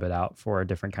to sub it out for a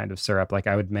different kind of syrup. Like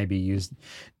I would maybe use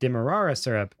Demerara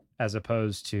syrup as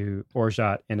opposed to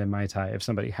orgeat in a Mai Tai if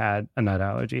somebody had a nut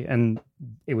allergy, and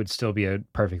it would still be a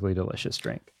perfectly delicious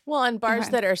drink. Well, and bars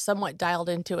that are somewhat dialed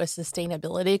into a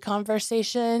sustainability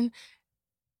conversation,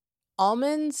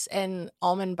 almonds and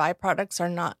almond byproducts are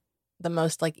not the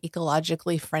most like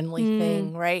ecologically friendly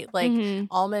thing, right? Like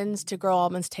to grow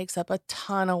almonds takes up a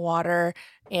ton of water.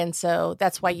 And so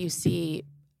that's why you see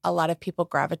a lot of people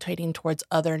gravitating towards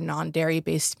other non-dairy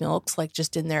based milks, like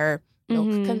just in their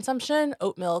milk consumption,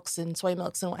 oat milks and soy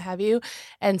milks and what have you.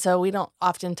 And so we don't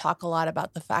often talk a lot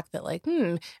about the fact that like,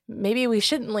 maybe we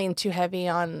shouldn't lean too heavy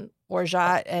on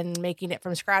orgeat and making it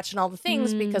from scratch and all the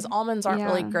things, because almonds aren't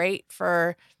really great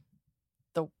for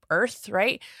the earth,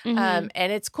 right? And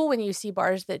it's cool when you see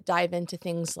bars that dive into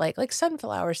things like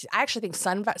sunflowers. I actually think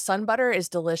sun butter is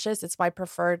delicious. It's my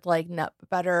preferred like nut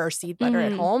butter or seed butter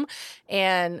at home.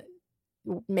 And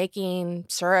making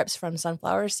syrups from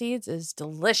sunflower seeds is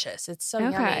delicious. It's so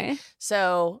yummy.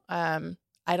 So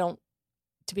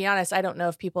to be honest, I don't know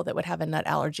if people that would have a nut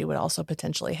allergy would also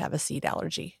potentially have a seed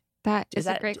allergy. That is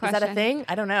a great question. Is that a thing?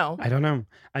 I don't know.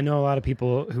 I know a lot of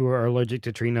people who are allergic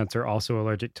to tree nuts are also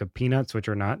allergic to peanuts, which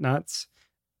are not nuts.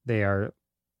 They are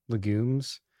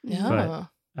legumes. Yeah.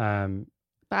 But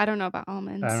I don't know about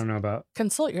almonds. I don't know about...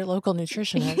 Consult your local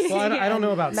nutritionist. Well, I don't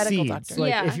know about medical seeds. doctor.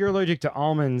 Like if you're allergic to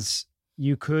almonds,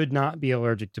 you could not be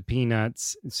allergic to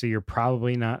peanuts, so you're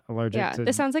probably not allergic to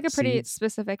this sounds like a pretty seeds.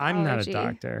 specific I'm allergy. not a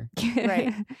doctor.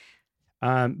 Right.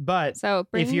 But so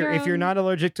if you're not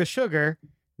allergic to sugar,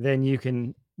 then you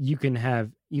can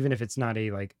have, even if it's not a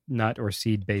like nut or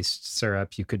seed based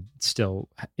syrup, you could still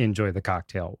enjoy the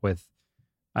cocktail with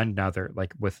another,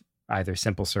 like with either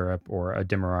simple syrup or a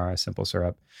Demerara simple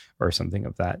syrup or something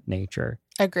of that nature.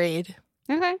 Agreed.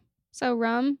 Okay. So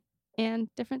rum and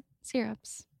different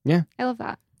syrups. Yeah. I love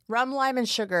that. Rum, lime, and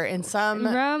sugar in some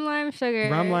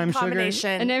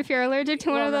combination. And if you're allergic to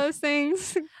one of those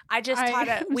things, I just taught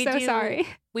it. Sorry.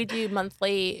 We do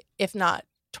monthly, if not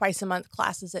twice a month,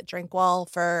 classes at Drinkwell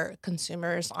for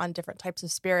consumers on different types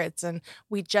of spirits, and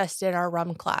we just did our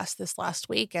rum class this last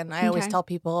week. And I always tell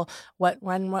people what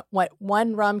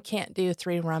one rum can't do,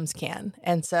 3 rums can.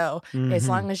 And so as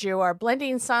long as you are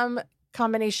blending some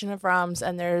combination of rums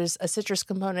and there's a citrus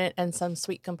component and some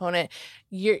sweet component,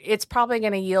 it's probably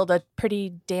going to yield a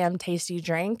pretty damn tasty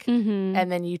drink.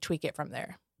 And then you tweak it from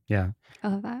there. Yeah. I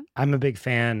love that. I'm a big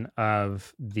fan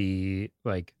of the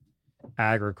like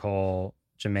agricole,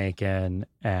 Jamaican,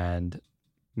 and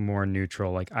more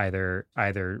neutral, like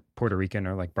either Puerto Rican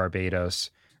or like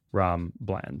Barbados rum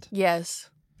blend. Yes.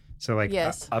 So like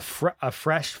a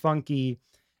fresh funky,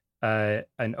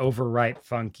 an overripe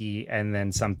funky, and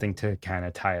then something to kind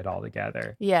of tie it all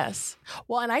together. Yes.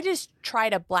 Well, and I just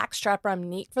tried a blackstrap rum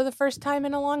neat for the first time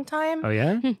in a long time. Oh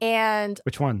yeah? And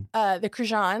which one? The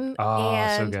Crujon. Oh,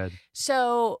 and so good.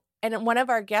 So, and one of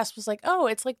our guests was like, "Oh,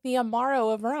 it's like the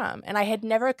Amaro of rum," and I had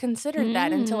never considered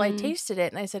that until I tasted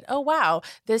it, and I said, "Oh wow,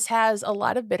 this has a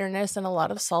lot of bitterness and a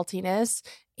lot of saltiness,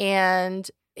 and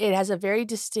it has a very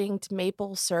distinct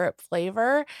maple syrup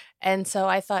flavor." And so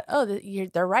I thought, oh,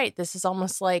 they're right. This is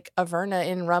almost like Averna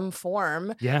in rum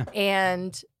form. Yeah.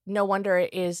 And no wonder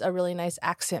it is a really nice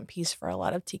accent piece for a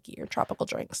lot of tiki or tropical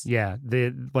drinks. Yeah.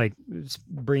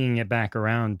 Bringing it back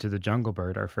around to the Jungle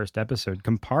Bird, our first episode,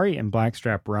 Campari and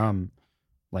Blackstrap rum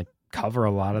like cover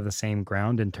a lot of the same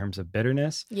ground in terms of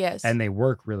bitterness. Yes. And they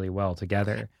work really well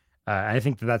together. I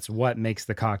think that's what makes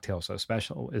the cocktail so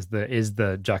special is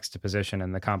the juxtaposition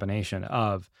and the combination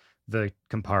of the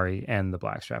Campari and the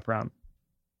Blackstrap rum.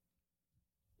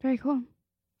 Very cool.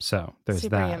 So there's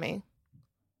super that. Yummy.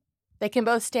 They can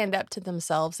both stand up to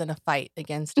themselves in a fight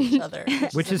against each other,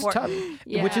 which is tough.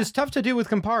 Yeah. Which is tough to do with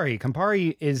Campari.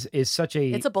 Campari is such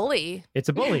a it's a bully. It's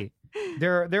a bully.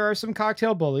 There are some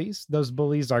cocktail bullies. Those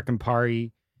bullies are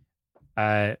Campari,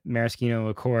 maraschino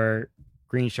liqueur,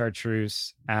 green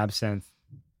chartreuse, absinthe.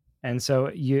 And so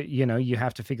you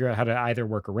have to figure out how to either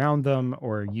work around them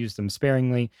or use them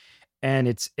sparingly. And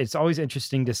it's always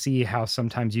interesting to see how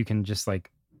sometimes you can just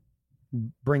like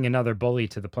bring another bully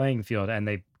to the playing field and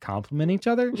they complement each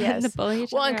other. Yes. Well,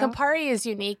 and Campari is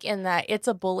unique in that it's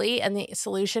a bully and the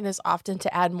solution is often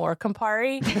to add more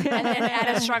Campari and then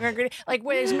add a stronger ingredient. Like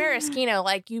whereas maraschino,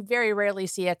 like you very rarely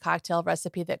see a cocktail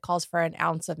recipe that calls for an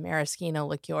ounce of maraschino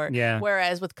liqueur. Yeah.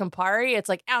 Whereas with Campari, it's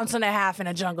like ounce and a half in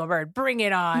a Jungle Bird. Bring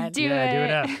it on. Do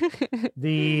it up.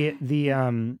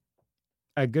 The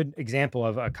a good example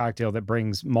of a cocktail that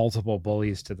brings multiple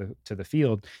bullies to the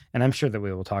field, and I'm sure that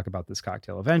we will talk about this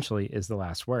cocktail eventually, is The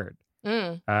Last Word.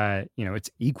 It's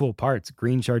equal parts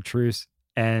green chartreuse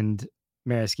and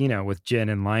maraschino with gin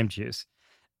and lime juice.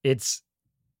 It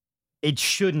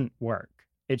shouldn't work.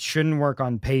 It shouldn't work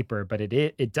on paper, but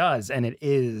it does, and it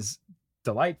is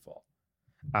delightful.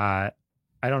 I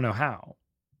don't know how,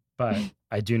 but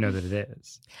I do know that it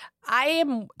is. I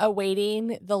am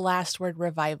awaiting the Last Word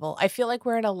revival. I feel like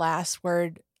we're in a Last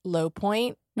Word low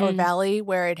point or valley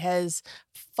where it has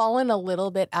fallen a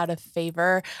little bit out of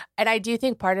favor. And I do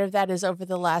think part of that is over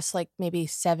the last like maybe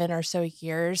 7 or so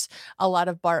years, a lot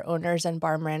of bar owners and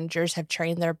bar managers have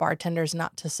trained their bartenders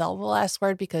not to sell the Last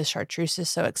Word because chartreuse is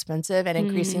so expensive and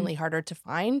increasingly harder to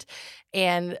find.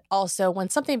 And also when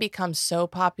something becomes so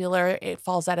popular, it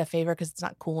falls out of favor because it's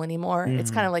not cool anymore. It's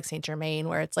kind of like Saint Germain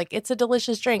where it's like, it's a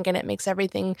delicious drink and it makes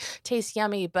everything taste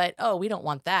yummy, but we don't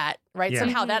want that, right? Yeah.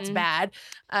 Somehow that's bad.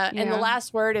 And the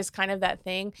Last Word is kind of that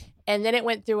thing. And then it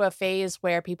went through a phase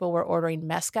where people were ordering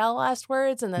mezcal Last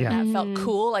Words, and then that felt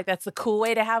cool. Like that's the cool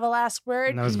way to have a Last Word.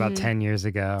 And that was about 10 years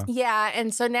ago. Yeah.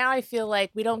 And so now I feel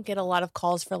like we don't get a lot of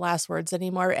calls for Last Words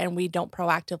anymore, and we don't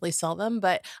proactively sell them.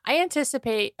 But I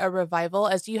anticipate a revival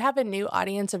as you have a new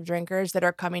audience of drinkers that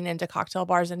are coming into cocktail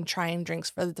bars and trying drinks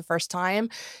for the first time.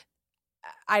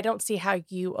 I don't see how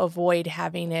you avoid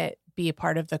having it be a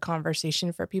part of the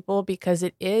conversation for people because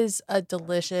it is a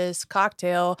delicious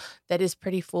cocktail that is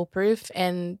pretty foolproof.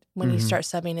 And when you start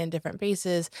subbing in different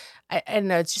bases, I don't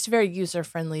know, it's just a very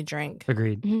user-friendly drink.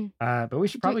 Agreed. But we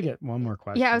should probably get one more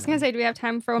question. Yeah, I was going to say, do we have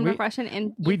time for one more question?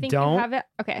 And we think don't you have it?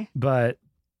 Okay. But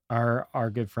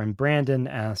our good friend Brandon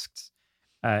asks,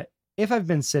 if I've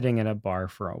been sitting in a bar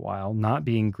for a while, not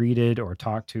being greeted or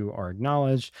talked to or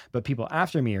acknowledged, but people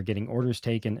after me are getting orders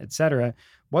taken, etc.,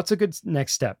 what's a good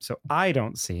next step so I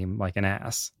don't seem like an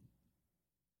ass?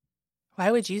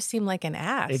 Why would you seem like an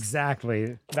ass?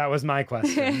 Exactly. That was my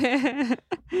question.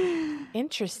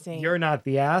 Interesting. You're not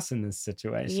the ass in this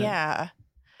situation. Yeah.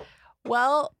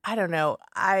 Well, I don't know.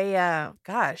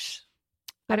 Gosh.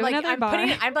 I'm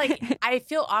like, I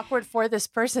feel awkward for this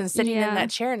person sitting in that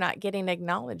chair not getting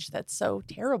acknowledged. That's so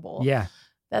terrible. Yeah.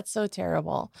 That's so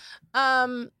terrible.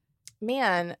 Man.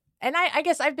 And I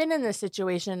guess I've been in this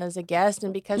situation as a guest,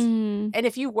 and because, and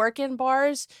if you work in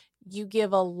bars, you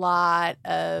give a lot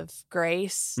of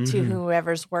grace to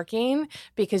whoever's working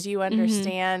because you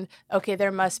understand, okay,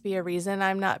 there must be a reason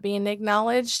I'm not being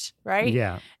acknowledged, right?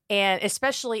 Yeah. And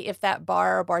especially if that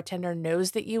bar or bartender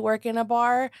knows that you work in a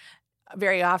bar,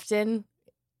 very often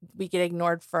we get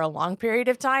ignored for a long period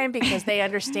of time because they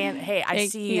understand, hey, I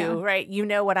see you, right? You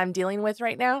know what I'm dealing with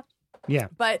right now. Yeah.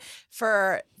 But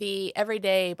for the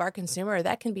everyday bar consumer,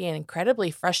 that can be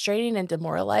incredibly frustrating and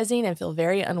demoralizing and feel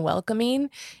very unwelcoming.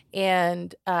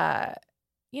 And,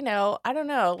 you know, I don't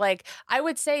know. Like, I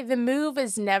would say the move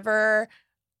is never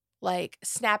like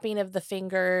snapping of the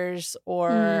fingers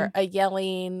or a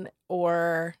yelling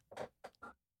or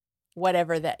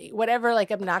whatever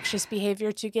like obnoxious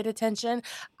behavior to get attention.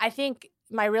 I think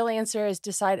my real answer is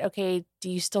decide, okay, do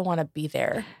you still want to be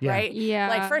there? Yeah. Right? Yeah.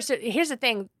 Like, first, here's the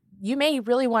thing. You may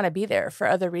really want to be there for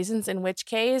other reasons, in which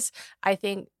case I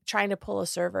think trying to pull a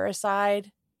server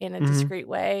aside in a discreet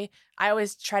way. I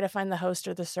always try to find the host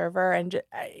or the server and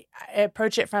I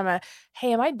approach it from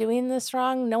hey, am I doing this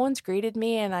wrong? No one's greeted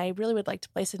me and I really would like to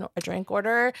place a drink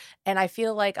order. And I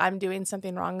feel like I'm doing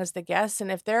something wrong as the guest.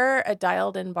 And if they're a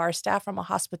dialed in bar staff from a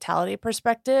hospitality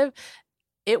perspective,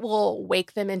 it will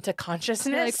wake them into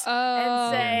consciousness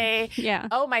and say,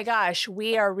 oh my gosh,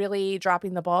 we are really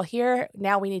dropping the ball here.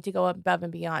 Now we need to go above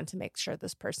and beyond to make sure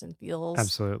this person feels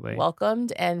absolutely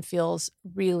welcomed and feels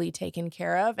really taken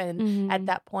care of. And at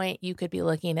that point, you could be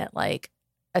looking at like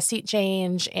a seat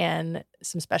change and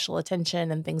some special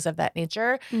attention and things of that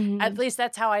nature. At least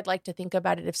that's how I'd like to think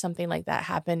about it if something like that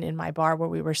happened in my bar where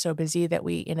we were so busy that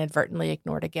we inadvertently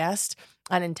ignored a guest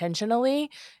unintentionally.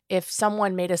 If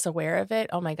someone made us aware of it,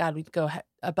 oh my God, we'd go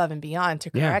above and beyond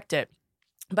to correct it.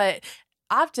 But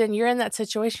often you're in that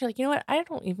situation, you're like, you know what? I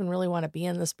don't even really want to be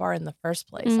in this bar in the first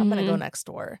place. I'm going to go next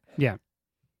door. Yeah.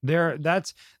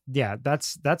 That's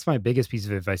my biggest piece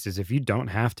of advice is if you don't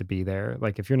have to be there,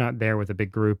 like if you're not there with a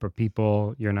big group of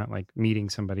people, you're not like meeting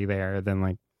somebody there, then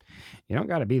like you don't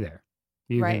got to be there.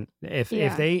 You can, if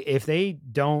they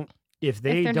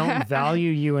don't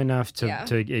value you enough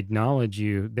to acknowledge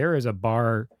you, there is a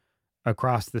bar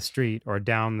across the street or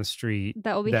down the street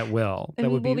that would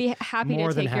be happy more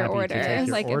to than take happy your order, to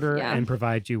take your order and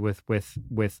provide you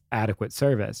with adequate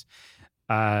service.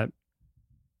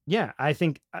 Yeah, I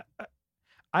think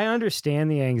I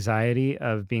understand the anxiety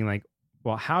of being like,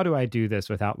 well, how do I do this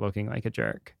without looking like a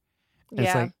jerk? And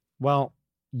it's like, well,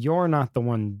 you're not the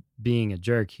one being a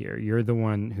jerk here. You're the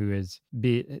one who is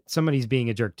somebody's being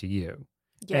a jerk to you.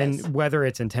 Yes. And whether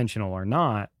it's intentional or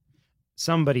not,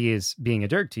 somebody is being a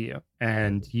jerk to you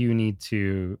and you need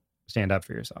to stand up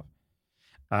for yourself.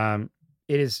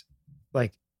 It is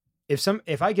like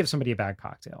if I give somebody a bad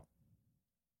cocktail,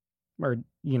 or,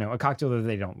 you know, a cocktail that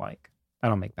they don't like. I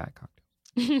don't make bad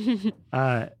cocktails.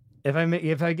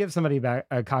 If I give somebody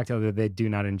a cocktail that they do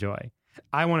not enjoy,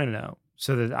 I want to know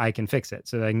so that I can fix it,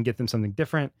 so that I can get them something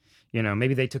different. You know,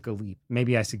 maybe they took a leap.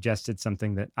 Maybe I suggested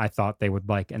something that I thought they would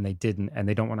like and they didn't, and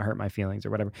they don't want to hurt my feelings or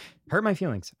whatever. Hurt my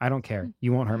feelings. I don't care.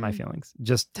 You won't hurt my feelings.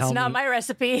 Just tell me. It's not my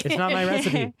recipe. It's not my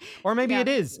recipe. Or maybe it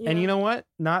is. Yeah. And you know what?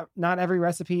 Not every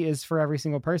recipe is for every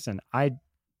single person.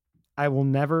 I will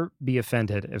never be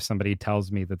offended if somebody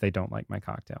tells me that they don't like my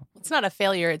cocktail. It's not a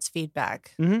failure, it's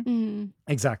feedback.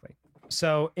 Exactly.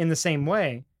 So in the same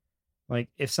way, like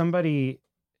if somebody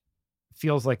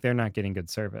feels like they're not getting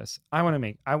good service,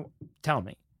 tell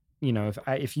me, you know,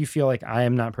 if you feel like I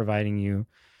am not providing you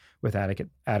with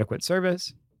adequate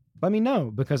service, let me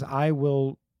know, because I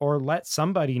will, or let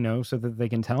somebody know so that they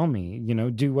can tell me, you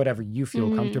know, do whatever you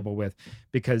feel comfortable with,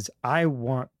 because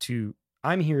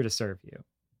I'm here to serve you.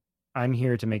 I'm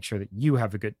here to make sure that you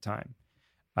have a good time.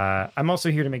 I'm also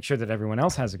here to make sure that everyone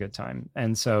else has a good time.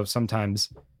 And so sometimes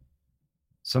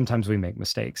we make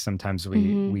mistakes. Sometimes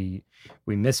we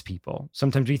miss people.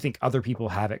 Sometimes we think other people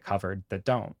have it covered that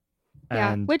don't.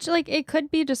 Yeah, which like it could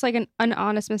be just like an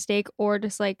honest mistake, or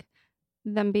just like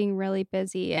them being really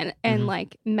busy and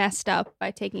like messed up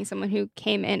by taking someone who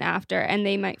came in after, and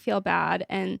they might feel bad,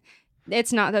 and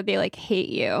it's not that they like hate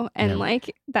you and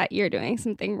like that you're doing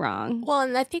something wrong. Well,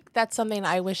 and I think that's something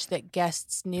I wish that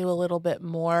guests knew a little bit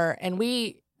more. And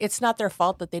it's not their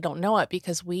fault that they don't know it,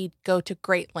 because we go to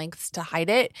great lengths to hide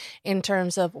it in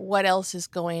terms of what else is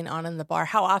going on in the bar.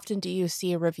 How often do you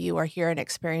see a review or hear an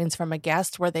experience from a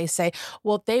guest where they say,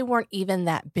 well, they weren't even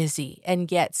that busy,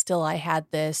 and yet still I had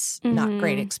this not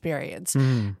great experience.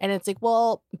 And it's like,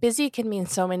 well, busy can mean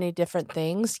so many different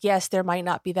things. Yes, there might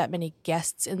not be that many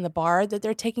guests in the bar that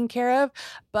they're taking care of,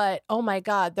 but oh my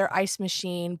God, their ice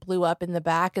machine blew up in the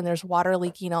back and there's water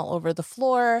leaking all over the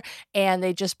floor, and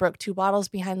they just broke 2 bottles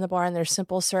behind the bar and there's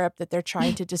simple syrup that they're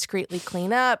trying to discreetly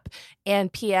clean up.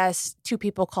 And P.S., 2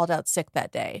 people called out sick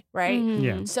that day, right?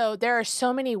 Yeah. So there are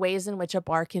so many ways in which a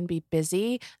bar can be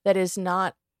busy that is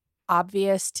not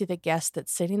obvious to the guest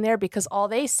that's sitting there, because all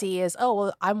they see is, oh,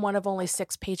 well, I'm one of only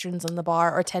 6 patrons in the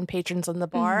bar or 10 patrons in the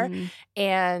bar.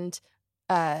 And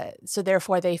so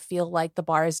therefore they feel like the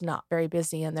bar is not very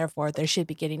busy and therefore they should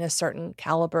be getting a certain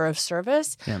caliber of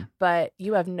service. But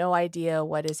you have no idea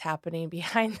what is happening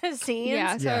behind the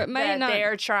scenes. So it might not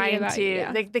they're trying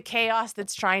to, the chaos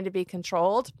that's trying to be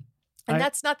controlled. And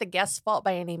that's not the guest's fault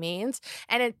by any means.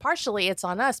 And partially it's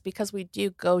on us because we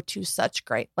do go to such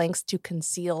great lengths to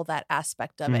conceal that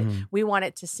aspect of it. We want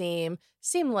it to seem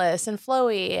seamless and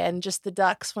flowy and just the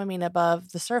duck swimming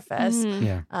above the surface.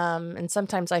 And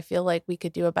sometimes I feel like we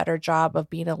could do a better job of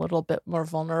being a little bit more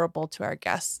vulnerable to our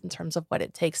guests in terms of what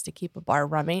it takes to keep a bar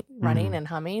running and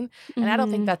humming. And I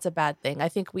don't think that's a bad thing. I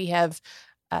think we have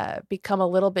become a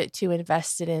little bit too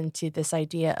invested into this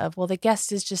idea of, well, the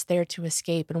guest is just there to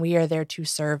escape and we are there to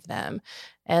serve them.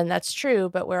 And that's true,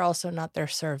 but we're also not their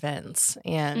servants.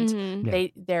 And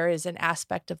there is an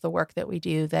aspect of the work that we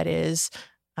do that is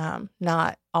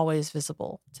not always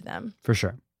visible to them. For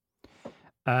sure.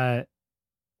 And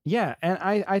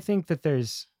I think that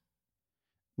there's,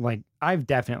 like, I've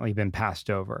definitely been passed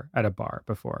over at a bar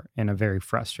before in a very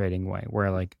frustrating way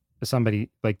where, like,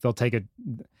 somebody, like, they'll take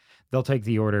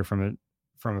the order from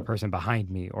a person behind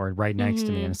me or right next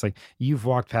to me. And it's like, you've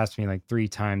walked past me like 3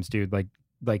 times, dude,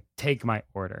 like take my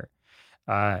order.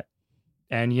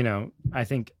 And, you know, I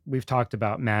think we've talked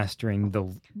about mastering the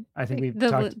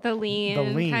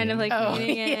lean, kind of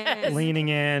like leaning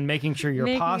in, making sure your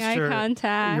making posture, eye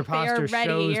contact. your posture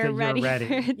shows that you're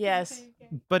ready. Yes.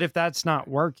 But if that's not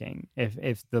working,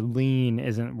 if the lean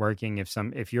isn't working,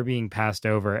 if you're being passed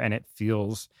over and it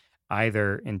feels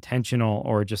either intentional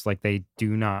or just like they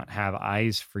do not have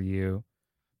eyes for you,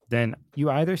 then you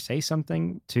either say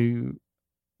something to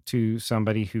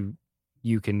somebody who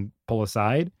you can pull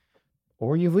aside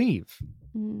or you leave.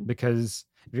 Because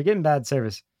if you're getting bad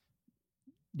service,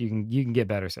 you can get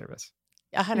better service.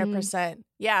 100%.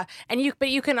 Yeah. And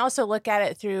you can also look at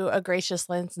it through a gracious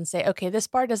lens and say, okay, this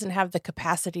bar doesn't have the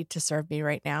capacity to serve me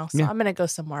right now, so I'm going to go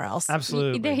somewhere else.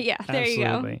 Absolutely. There you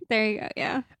go. There you go.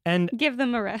 Yeah. And give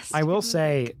them a rest. I will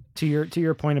say to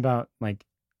your point about, like,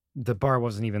 the bar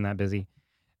wasn't even that busy.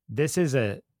 This is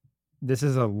a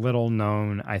little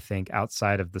known, I think,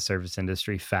 outside of the service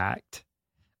industry fact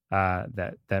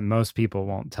that most people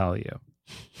won't tell you.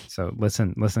 So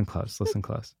listen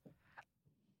close.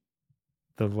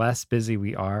 The less busy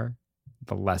we are,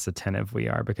 the less attentive we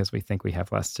are because we think we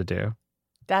have less to do.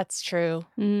 That's true.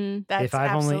 That's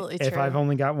absolutely true. If I've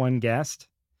only got one guest,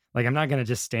 like, I'm not going to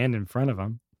just stand in front of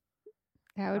them.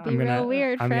 That would be real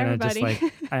weird for everybody. Just,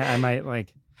 like, I might,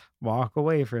 like, walk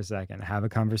away for a second, have a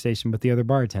conversation with the other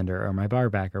bartender or my bar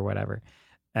back or whatever.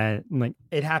 And, like,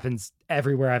 it happens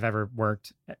everywhere I've ever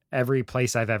worked, every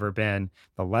place I've ever been.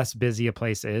 The less busy a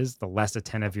place is, the less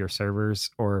attentive your servers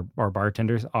or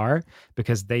bartenders are,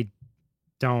 because they're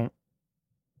not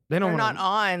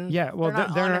on. Yeah, well, they're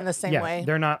not on in the same way.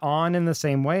 They're not on in the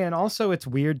same way. And also it's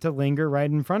weird to linger right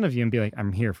in front of you and be like,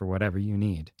 I'm here for whatever you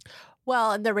need.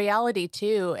 Well, and the reality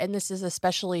too, and this is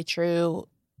especially true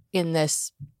in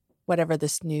this, whatever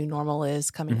this new normal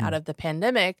is coming out of the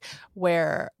pandemic,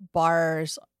 where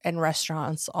bars and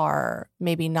restaurants are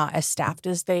maybe not as staffed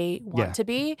as they want to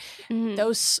be.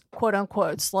 Those quote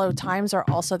unquote slow times are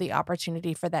also the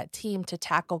opportunity for that team to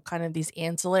tackle kind of these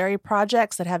ancillary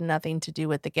projects that have nothing to do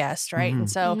with the guest, right? And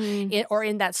so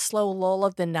in that slow lull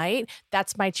of the night,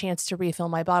 that's my chance to refill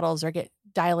my bottles or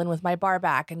dial in with my bar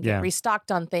back and get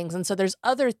restocked on things. And so there's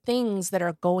other things that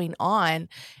are going on,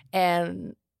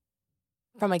 and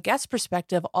from a guest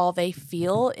perspective, all they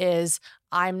feel is,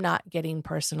 I'm not getting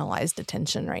personalized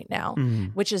attention right now,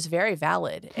 which is very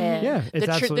valid. And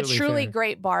the truly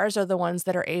great bars are the ones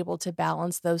that are able to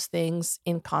balance those things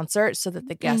in concert so that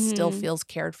the guest still feels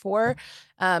cared for.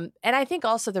 And I think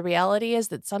also the reality is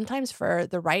that sometimes for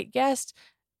the right guest,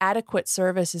 adequate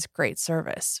service is great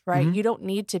service, right? You don't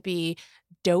need to be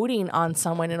doting on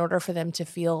someone in order for them to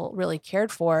feel really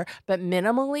cared for, but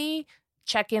minimally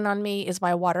check in on me. Is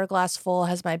my water glass full?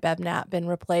 Has my bev nap been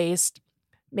replaced?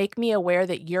 Make me aware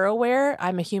that you're aware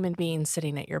I'm a human being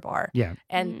sitting at your bar. Yeah.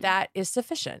 And that is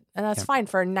sufficient. And that's fine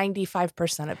for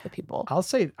 95% of the people. I'll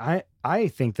say, I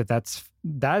think that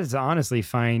is honestly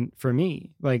fine for me.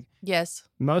 Like, yes,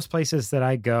 most places that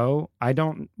I go, I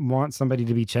don't want somebody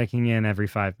to be checking in every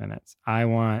 5 minutes. I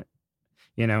want,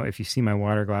 if you see my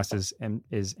water glass is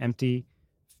empty,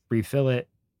 refill it,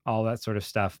 all that sort of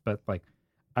stuff. But, like,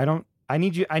 I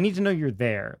need to know you're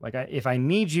there. Like, if I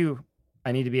need you,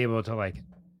 I need to be able to, like,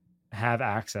 have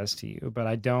access to you, but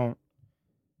I don't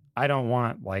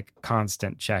want, like,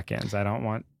 constant check-ins.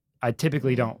 I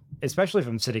typically don't, especially if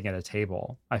I'm sitting at a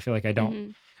table. I feel like I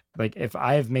don't like if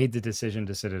I've made the decision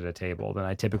to sit at a table, then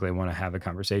I typically want to have a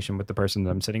conversation with the person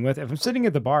that I'm sitting with. If I'm sitting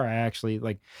at the bar, I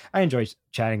enjoy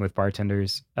chatting with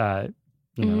bartenders. I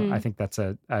think that's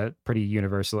a pretty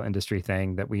universal industry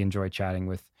thing, that we enjoy chatting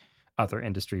with other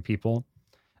industry people.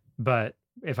 But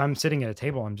if I'm sitting at a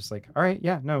table, I'm just like, all right,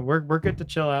 yeah, no, we're good to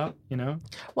chill out,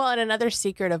 Well, and another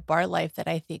secret of bar life that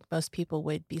I think most people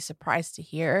would be surprised to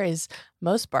hear is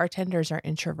most bartenders are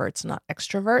introverts, not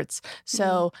extroverts.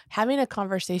 So having a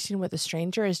conversation with a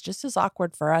stranger is just as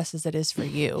awkward for us as it is for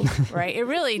you, right? It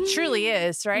really, truly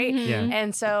is, right? Yeah.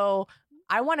 And so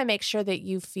I want to make sure that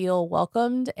you feel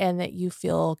welcomed and that you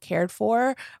feel cared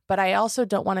for, but I also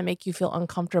don't want to make you feel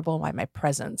uncomfortable by my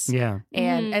presence. Yeah.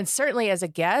 And certainly as a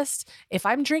guest, if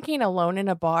I'm drinking alone in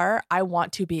a bar, I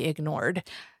want to be ignored.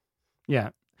 Yeah.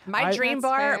 My dream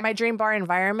bar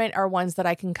environment are ones that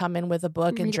I can come in with a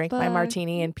book and drink my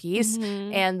martini in peace.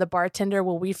 And the bartender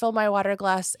will refill my water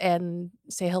glass and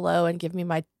say hello and give me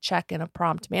my check in a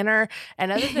prompt manner.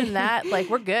 And other than that, like,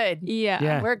 we're good.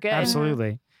 Yeah. We're good.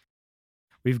 Absolutely.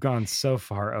 We've gone so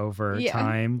far over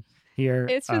time here.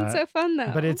 It's been so fun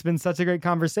though. But it's been such a great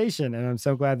conversation, and I'm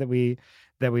so glad that we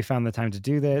found the time to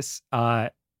do this.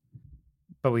 But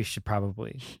we should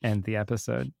probably end the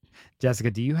episode. Jessica,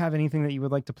 do you have anything that you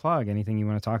would like to plug? Anything you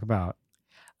want to talk about?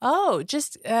 Oh,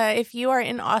 just if you are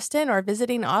in Austin or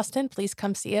visiting Austin, please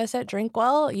come see us at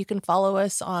Drinkwell. You can follow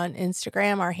us on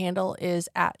Instagram. Our handle is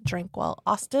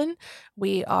 @DrinkwellAustin.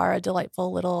 We are a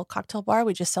delightful little cocktail bar.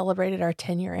 We just celebrated our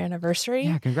 10-year anniversary.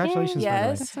 Yeah, congratulations.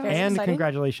 Yes, and exciting.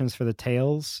 Congratulations for the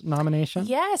Tales nomination.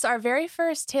 Yes, our very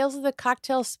first Tales of the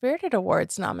Cocktail Spirited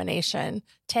Awards nomination.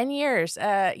 10 years.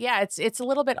 It's a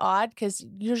little bit odd because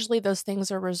usually those things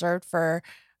are reserved for,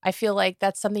 I feel like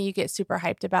that's something you get super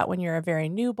hyped about when you're a very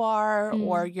new bar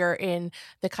or you're in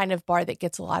the kind of bar that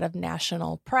gets a lot of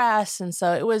national press. And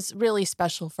so it was really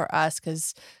special for us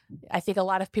because I think a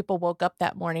lot of people woke up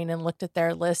that morning and looked at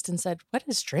their list and said, what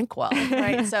is Drinkwell?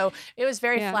 Right. So it was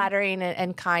very flattering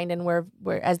and kind. And we're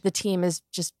as the team is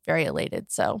just very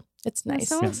elated. So it's nice.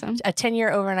 That's so awesome. A 10-year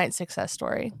overnight success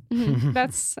story.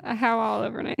 That's how all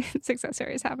overnight success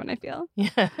stories happen, I feel.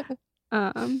 Yeah.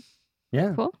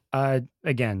 Yeah. Cool.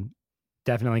 Again,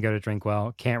 definitely go to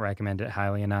Drinkwell. Can't recommend it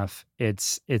highly enough.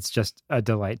 It's just a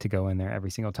delight to go in there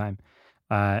every single time.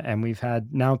 And we've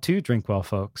had now 2 Drinkwell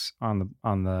folks on the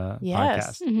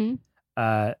podcast.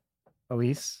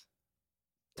 Elise,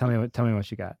 tell me what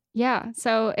you got. Yeah.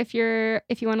 So if you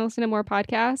want to listen to more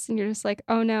podcasts and you're just like,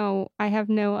 oh no, I have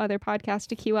no other podcast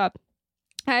to queue up,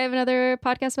 I have another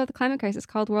podcast about the climate crisis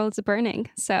called Worlds of Burning.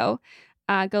 So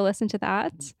go listen to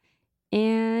that.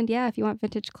 And yeah, if you want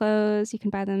vintage clothes, you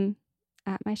can buy them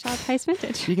at my shop, Heist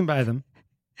Vintage. You can buy them.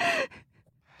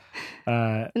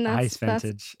 Heist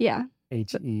Vintage. Yeah.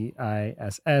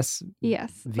 HEISS.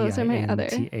 Yes. Those are my other.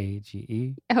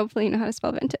 VINTAGE. Hopefully you know how to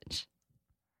spell vintage.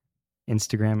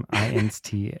 Instagram,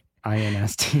 INST.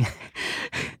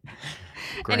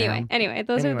 Anyway,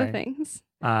 those are the things.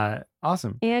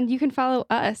 Awesome. And you can follow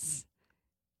us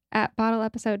at Bottle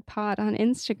Episode Pod on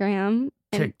Instagram.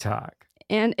 TikTok.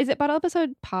 And is it Bottle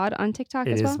Episode Pod on TikTok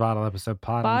as well? It is Bottle Episode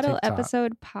Pod on Bottle TikTok.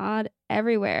 Episode Pod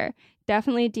everywhere.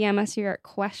 Definitely DM us your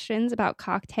questions about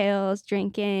cocktails,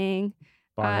 drinking,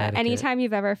 anytime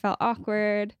you've ever felt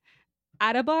awkward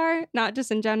at a bar, not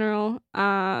just in general.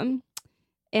 And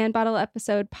Bottle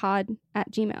Episode Pod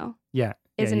at Gmail. Yeah.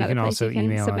 Is another you can place also you can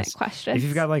email submit us. questions. If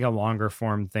you've got like a longer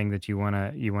form thing that you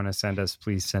wanna send us,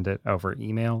 please send it over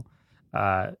email.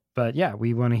 But yeah,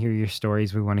 we want to hear your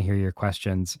stories. We want to hear your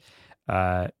questions.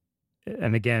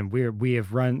 And again,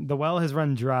 the well has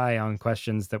run dry on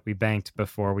questions that we banked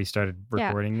before we started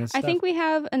recording this stuff. I think we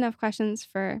have enough questions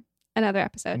for another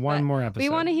episode. One more episode. We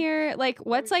want to hear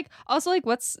what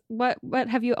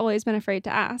have you always been afraid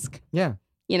to ask? Yeah.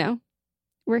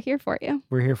 We're here for you.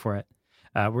 We're here for it.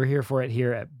 We're here for it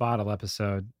here at Bottle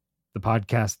Episode, the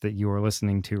podcast that you are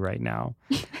listening to right now.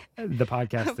 The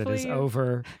podcast that is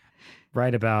over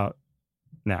right about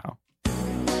now.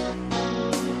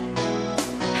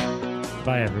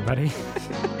 Bye, everybody.